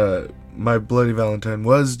 80s. My Bloody Valentine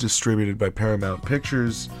was distributed by Paramount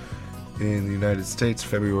Pictures in the United States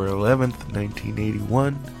February 11th,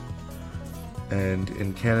 1981, and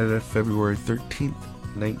in Canada February 13th,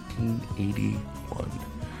 1981.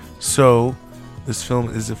 So, this film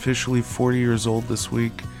is officially 40 years old this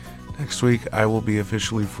week. Next week, I will be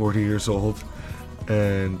officially 40 years old,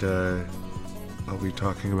 and I'll be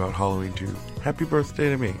talking about Halloween 2. Happy birthday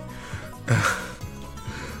to me.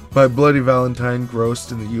 My Bloody Valentine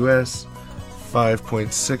grossed in the U.S.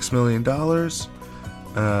 $5.6 million.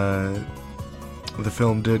 The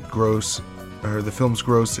film did gross, or the film's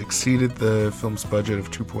gross exceeded the film's budget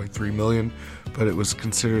of $2.3 million, but it was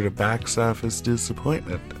considered a box office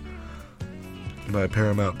disappointment by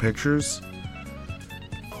Paramount Pictures.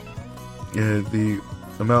 The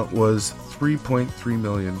amount was $3.3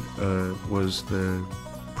 million was the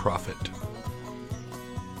profit.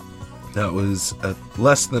 That was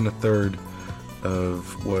less than a third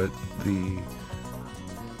of what the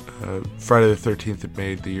Friday the 13th had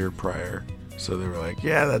made the year prior. So they were like,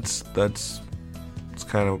 yeah, it's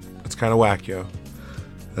kind of whack, yo.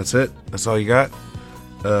 That's it. That's all you got.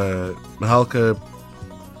 Mihalka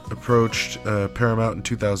approached Paramount in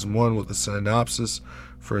 2001 with a synopsis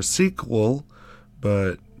for a sequel,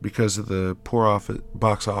 but because of the poor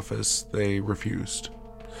box office, they refused.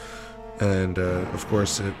 And of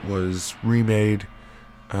course, it was remade.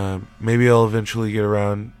 Maybe I'll eventually get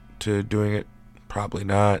around to doing it. Probably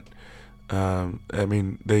not. I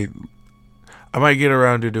might get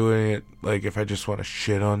around to doing it, like, if I just want to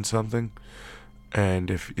shit on something.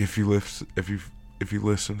 And if you listen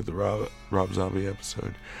to the Rob Zombie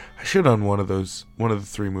episode, I shit on one of the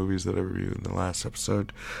 3 movies that I reviewed in the last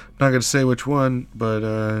episode. I'm not gonna say which one, but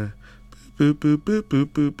boop boop boop boop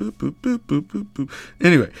boop boop boop boop boop boop boop.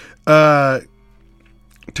 Anyway,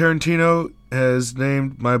 Tarantino has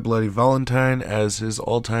named My Bloody Valentine as his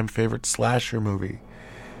all-time favorite slasher movie.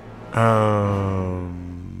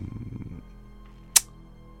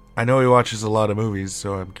 I know he watches a lot of movies,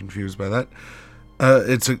 so I'm confused by that.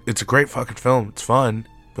 It's a great fucking film. It's fun,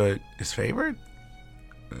 but his favorite?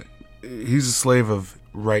 He's a slave of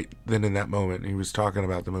right then in that moment. He was talking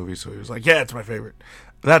about the movie, so he was like, yeah, it's my favorite.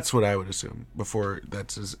 That's what I would assume before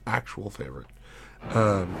that's his actual favorite.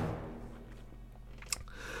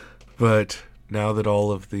 But now that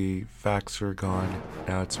all of the facts are gone,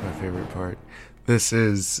 now it's my favorite part. This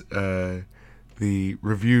is the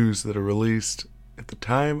reviews that are released at the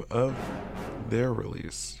time of their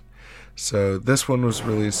release. So this one was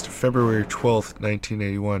released February 12th,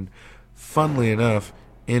 1981. Funnily enough,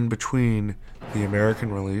 in between the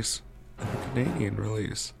American release and the Canadian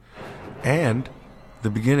release. And the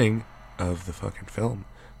beginning of the fucking film.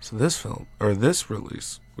 So this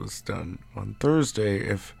release was done on Thursday.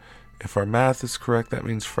 If our math is correct, that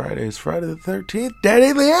means Friday is Friday the 13th.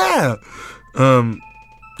 Daddy, yeah!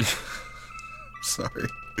 Sorry.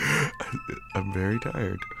 I'm very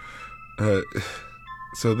tired.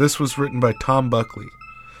 So this was written by Tom Buckley.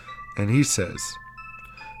 And he says,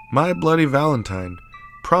 My Bloody Valentine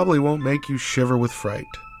probably won't make you shiver with fright,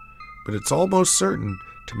 but it's almost certain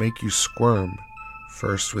to make you squirm,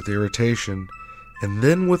 first with irritation, and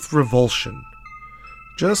then with revulsion.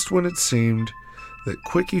 Just when it seemed that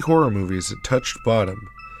quickie horror movies had touched bottom,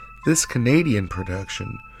 this Canadian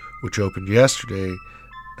production, which opened yesterday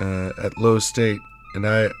at Low State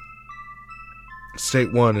and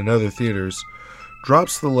State 1 and other theaters,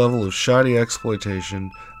 drops the level of shoddy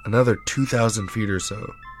exploitation another 2,000 feet or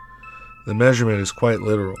so. The measurement is quite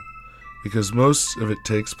literal, because most of it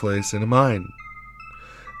takes place in a mine.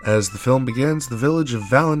 As the film begins, the village of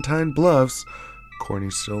Valentine Bluffs,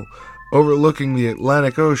 corny still, overlooking the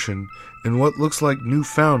Atlantic Ocean in what looks like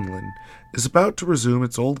Newfoundland, is about to resume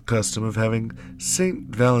its old custom of having a St.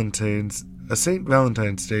 Valentine's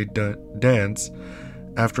Day dance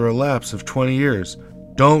after a lapse of 20 years.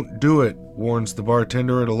 Don't do it, warns the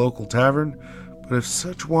bartender at a local tavern. But if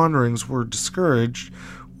such wanderings were discouraged,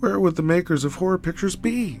 where would the makers of horror pictures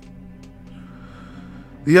be?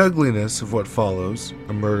 The ugliness of what follows,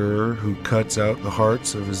 a murderer who cuts out the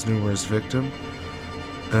hearts of his numerous victims,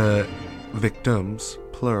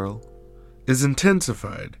 plural, is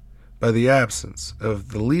intensified by the absence of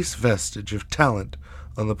the least vestige of talent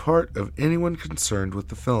on the part of anyone concerned with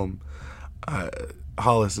the film.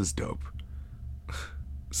 Hollis is dope.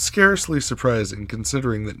 Scarcely surprising,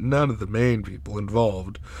 considering that none of the main people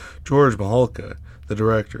involved, George Mihalka, the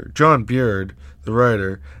director, John Beard, the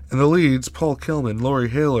writer, and the leads, Paul Kilman, Laurie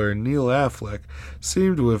Haler, and Neil Affleck,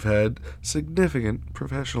 seem to have had significant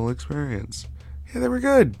professional experience. Yeah, they were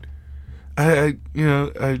good. I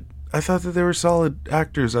thought that they were solid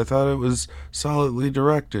actors. I thought it was solidly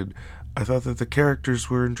directed. I thought that the characters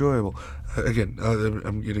were enjoyable. Again,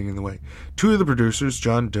 I'm getting in the way. 2 of the producers,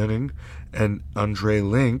 John Dunning and Andre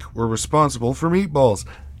Link, were responsible for Meatballs.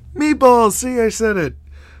 Meatballs! See, I said it!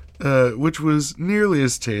 Which was nearly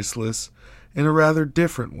as tasteless in a rather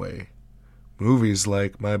different way. Movies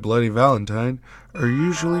like My Bloody Valentine are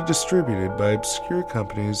usually distributed by obscure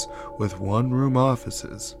companies with one-room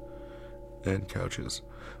offices and couches.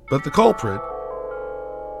 But the culprit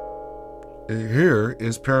here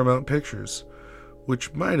is Paramount Pictures,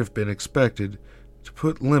 which might have been expected to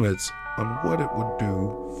put limits on what it would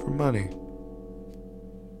do for money.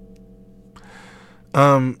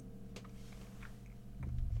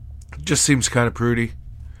 Just seems kind of prudy.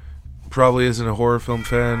 Probably isn't a horror film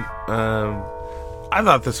fan. I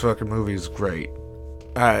thought this fucking movie is great.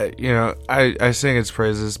 I sing its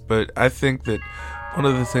praises, but I think that one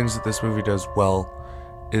of the things that this movie does well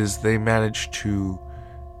is they manage to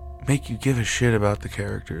make you give a shit about the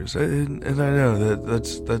characters. And I know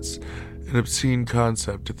that's an obscene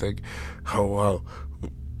concept to think, oh, well,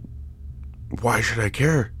 why should I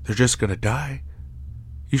care? They're just going to die.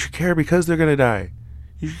 You should care because they're going to die.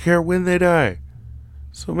 You should care when they die.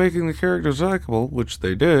 So making the characters likable, which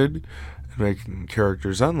they did, and making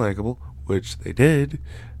characters unlikable, which they did,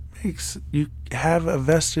 makes you have a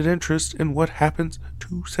vested interest in what happens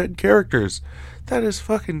to said characters. That is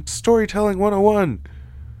fucking storytelling 101.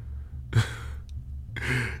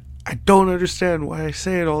 I don't understand why I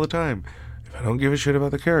say it all the time. If I don't give a shit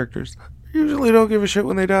about the characters, I usually don't give a shit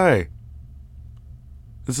when they die.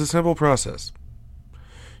 It's a simple process.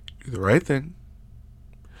 You do the right thing.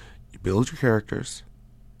 You build your characters.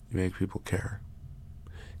 You make people care.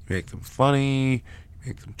 You make them funny. You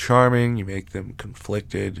make them charming. You make them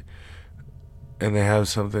conflicted. And they have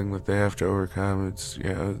something that they have to overcome.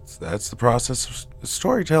 That's the process of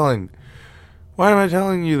storytelling. Why am I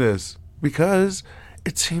telling you this? Because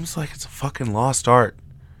it seems like it's a fucking lost art.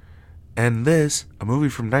 And this, a movie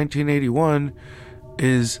from 1981,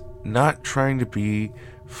 is not trying to be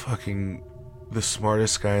fucking the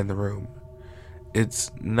smartest guy in the room.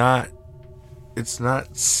 It's not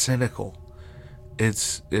cynical.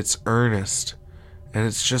 It's earnest. And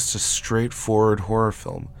it's just a straightforward horror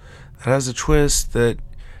film that has a twist that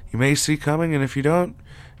you may see coming, and if you don't,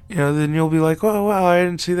 then you'll be like, oh, wow, I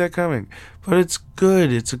didn't see that coming. But it's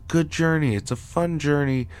good. It's a good journey. It's a fun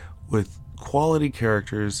journey with quality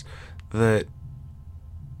characters that,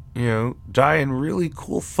 die in really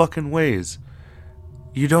cool fucking ways.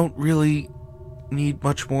 You don't really need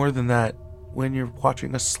much more than that when you're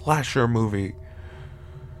watching a slasher movie.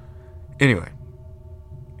 Anyway,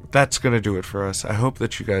 that's going to do it for us. I hope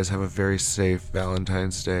that you guys have a very safe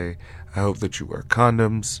Valentine's Day. I hope that you wear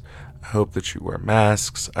condoms. I hope that you wear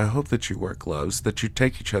masks. I hope that you wear gloves, that you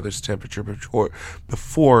take each other's temperature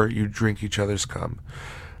before you drink each other's cum.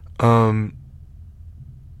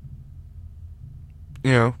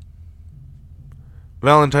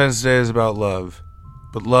 Valentine's Day is about love,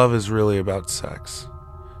 but love is really about sex.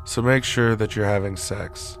 So make sure that you're having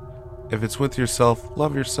sex. If it's with yourself,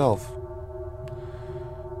 love yourself.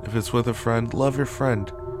 If it's with a friend, love your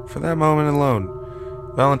friend. For that moment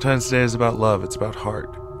alone. Valentine's Day is about love. It's about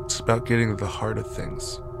heart. It's about getting to the heart of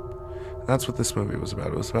things. And that's what this movie was about.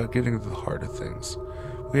 It was about getting to the heart of things.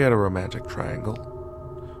 We had a romantic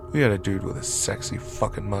triangle. We had a dude with a sexy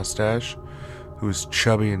fucking mustache who was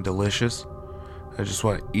chubby and delicious. I just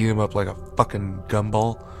want to eat him up like a fucking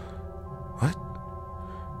gumball. What?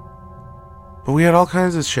 But we had all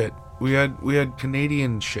kinds of shit. We had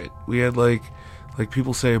Canadian shit. We had like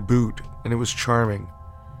people say a boot, and it was charming.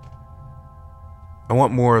 I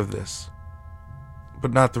want more of this,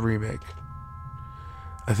 but not the remake.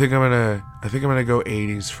 I think I'm gonna go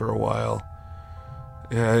 80s for a while.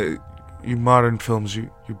 Yeah, you modern films,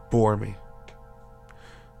 you bore me.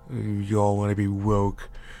 You all want to be woke.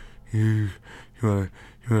 You want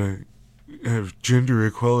to have gender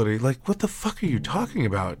equality. Like, what the fuck are you talking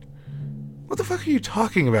about? What the fuck are you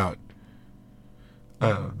talking about?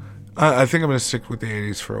 I think I'm gonna stick with the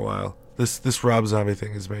 80s for a while. This Rob Zombie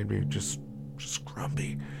thing has made me just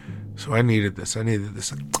grumpy. So I needed this. I needed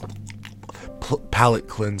this palate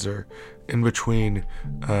cleanser in between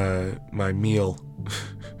my meal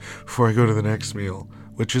before I go to the next meal,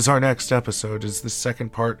 which is our next episode. Is the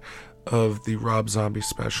second part of the Rob Zombie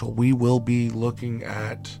special. We will be looking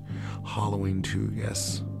at Halloween 2.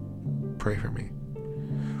 Yes, pray for me.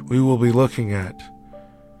 We will be looking at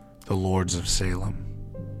The Lords of Salem.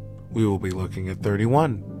 We will be looking at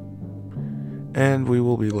 31. And we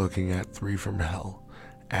will be looking at 3 from Hell.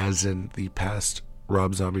 As in the past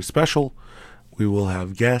Rob Zombie special, we will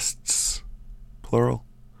have guests, plural.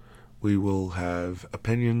 We will have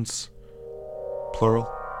opinions, plural.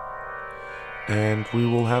 And we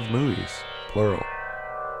will have movies, plural.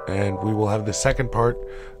 And we will have the second part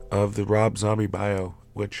of the Rob Zombie bio,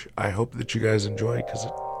 which I hope that you guys enjoy, because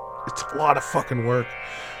it's a lot of fucking work.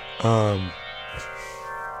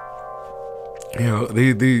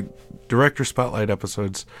 The director spotlight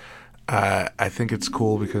episodes, I think it's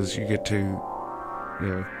cool because you get to,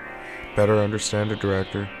 better understand a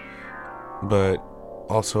director, but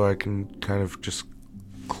also I can kind of just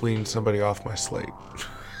clean somebody off my slate.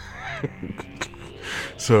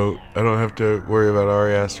 So I don't have to worry about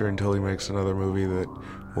Ari Aster until he makes another movie that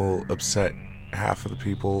will upset half of the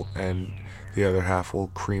people and the other half will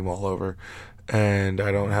cream all over. And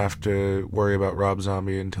I don't have to worry about Rob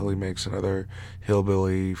Zombie until he makes another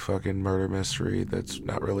hillbilly fucking murder mystery that's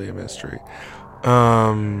not really a mystery.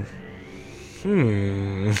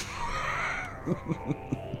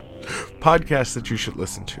 Podcasts that you should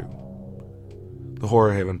listen to. the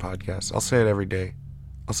Horror Haven podcast. I'll say it every day.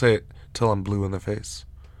 I'll say it till I'm blue in the face.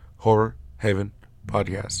 Horror Haven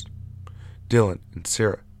podcast. Dylan and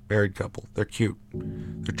Sarah, married couple. They're cute.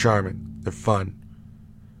 They're charming. They're fun.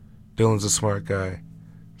 Dylan's a smart guy.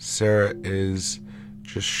 Sarah is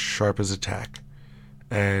just sharp as a tack.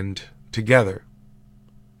 And together,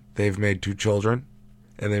 they've made 2 children,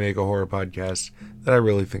 and they make a horror podcast that I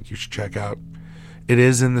really think you should check out. It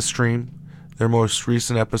is in the stream. Their most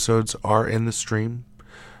recent episodes are in the stream.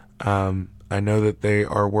 I know that they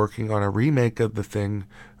are working on a remake of The Thing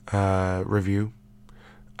review.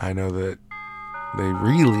 I know that they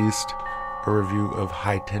released a review of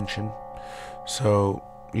High Tension. So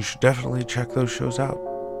you should definitely check those shows out.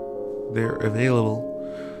 They're available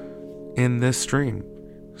in this stream.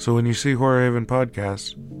 So when you see Horror Haven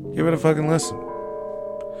Podcast, give it a fucking listen.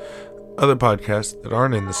 Other podcasts that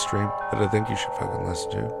aren't in the stream that I think you should fucking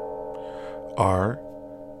listen to are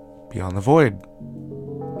Beyond the Void.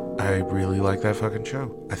 I really like that fucking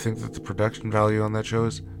show. I think that the production value on that show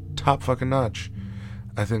is top fucking notch.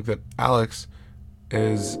 I think that Alex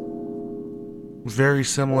is very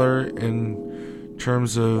similar in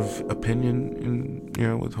terms of opinion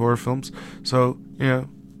with horror films. So,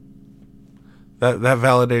 that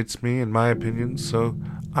validates me and my opinion. So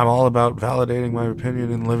I'm all about validating my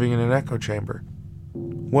opinion and living in an echo chamber.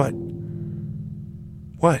 What?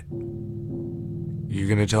 You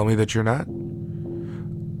gonna tell me that you're not?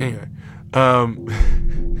 Anyway,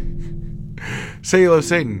 Say You Love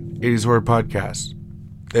Satan, 80s Horror Podcast.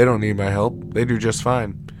 They don't need my help. They do just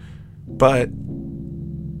fine. But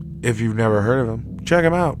if you've never heard of them, check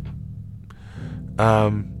them out.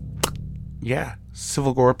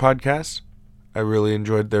 Civil Gore Podcast. I really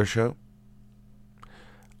enjoyed their show.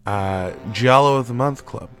 Giallo of the Month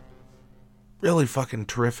Club. Really fucking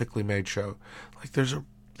terrifically made show. Like there's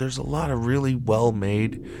a lot of really well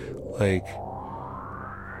made, like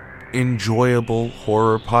enjoyable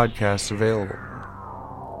horror podcasts available.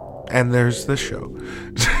 And there's this show.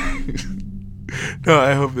 No,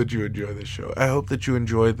 I hope that you enjoy this show. I hope that you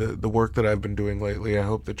enjoy the work that I've been doing lately. I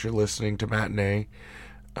hope that you're listening to Matinee.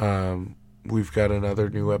 We've got another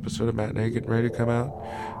new episode of Matinee getting ready to come out.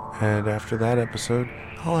 And after that episode,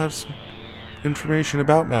 I'll have some information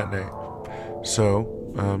about Matinee.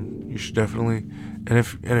 So, you should definitely, and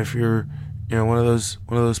if you're, one of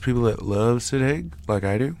those people that love Sid Haig, like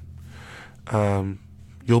I do,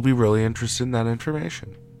 you'll be really interested in that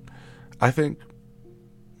information. I think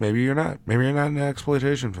maybe you're not. Maybe you're not into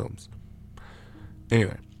exploitation films.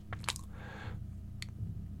 Anyway,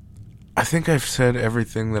 I think I've said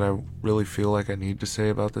everything that I really feel like I need to say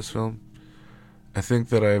about this film. I think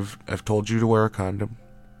that I've told you to wear a condom.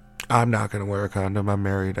 I'm not going to wear a condom. I'm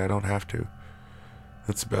married. I don't have to.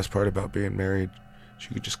 That's the best part about being married. You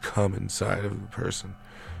could just come inside of the person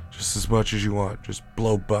just as much as you want. Just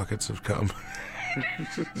blow buckets of cum.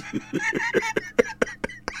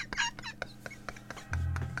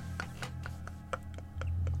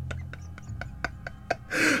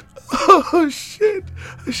 Oh shit,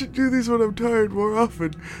 I should do these when I'm tired more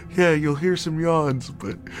often. Yeah, you'll hear some yawns,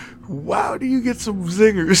 but wow, do you get some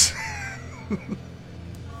zingers.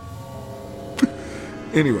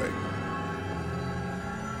 Anyway,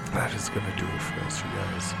 that is gonna do it for us, you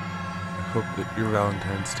guys. I hope that your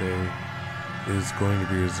Valentine's Day is going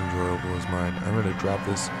to be as enjoyable as mine. I'm gonna drop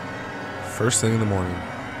this first thing in the morning,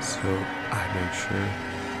 so I make sure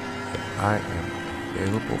that I am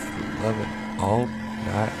available for loving all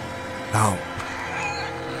night long.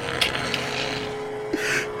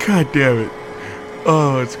 God damn it.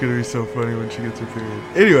 Oh, it's gonna be so funny when she gets her period.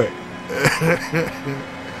 Anyway,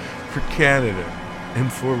 for Canada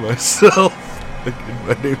and for myself, again,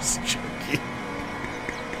 my name's Chucky.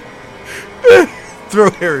 Throw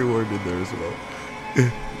Harry Ward in there as well.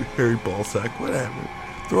 Harry Ballsack, whatever.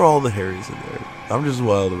 Throw all the Harrys in there. I'm just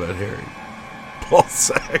wild about Harry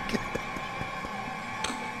Ballsack.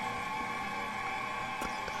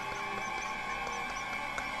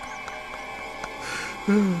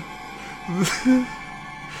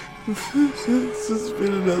 This has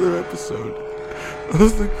been another episode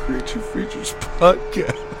of the Creature Features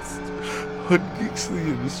Podcast on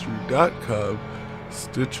geeksoftheindustry.com,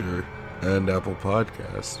 Stitcher, and Apple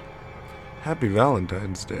Podcasts. Happy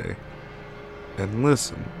Valentine's Day, and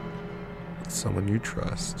listen with someone you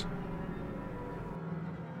trust.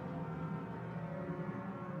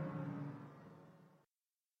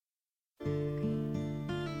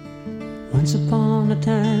 Once upon a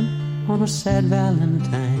time, on a sad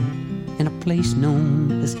Valentine, in a place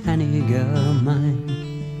known as Hanniger Mine,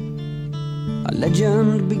 a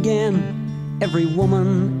legend began. Every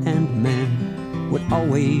woman and man would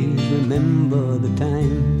always remember the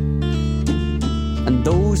time and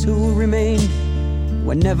those who remained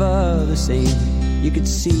were never the same. You could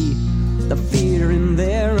see the fear in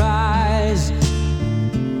their eyes.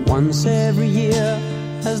 Once every year,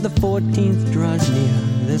 as the 14th draws near,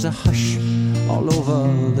 there's a hush all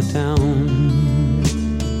over the town.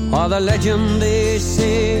 Or the legend they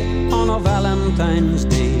say on a Valentine's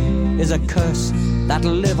Day is a curse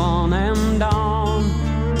that'll live on and on,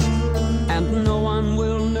 and no one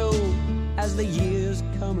will know as the years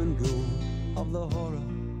come and go of the horror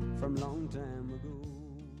from long time ago.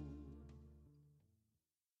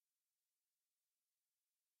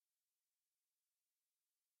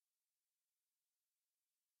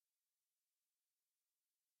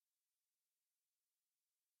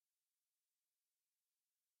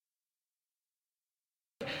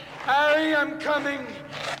 Harry, I'm coming.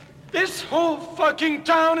 This whole fucking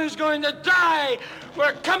town is going to die.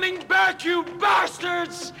 We're coming back, you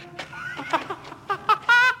bastards.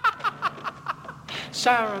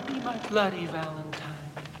 Sarah, be my bloody Valentine.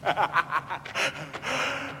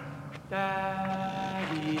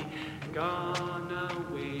 Daddy gone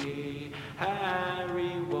away. Harry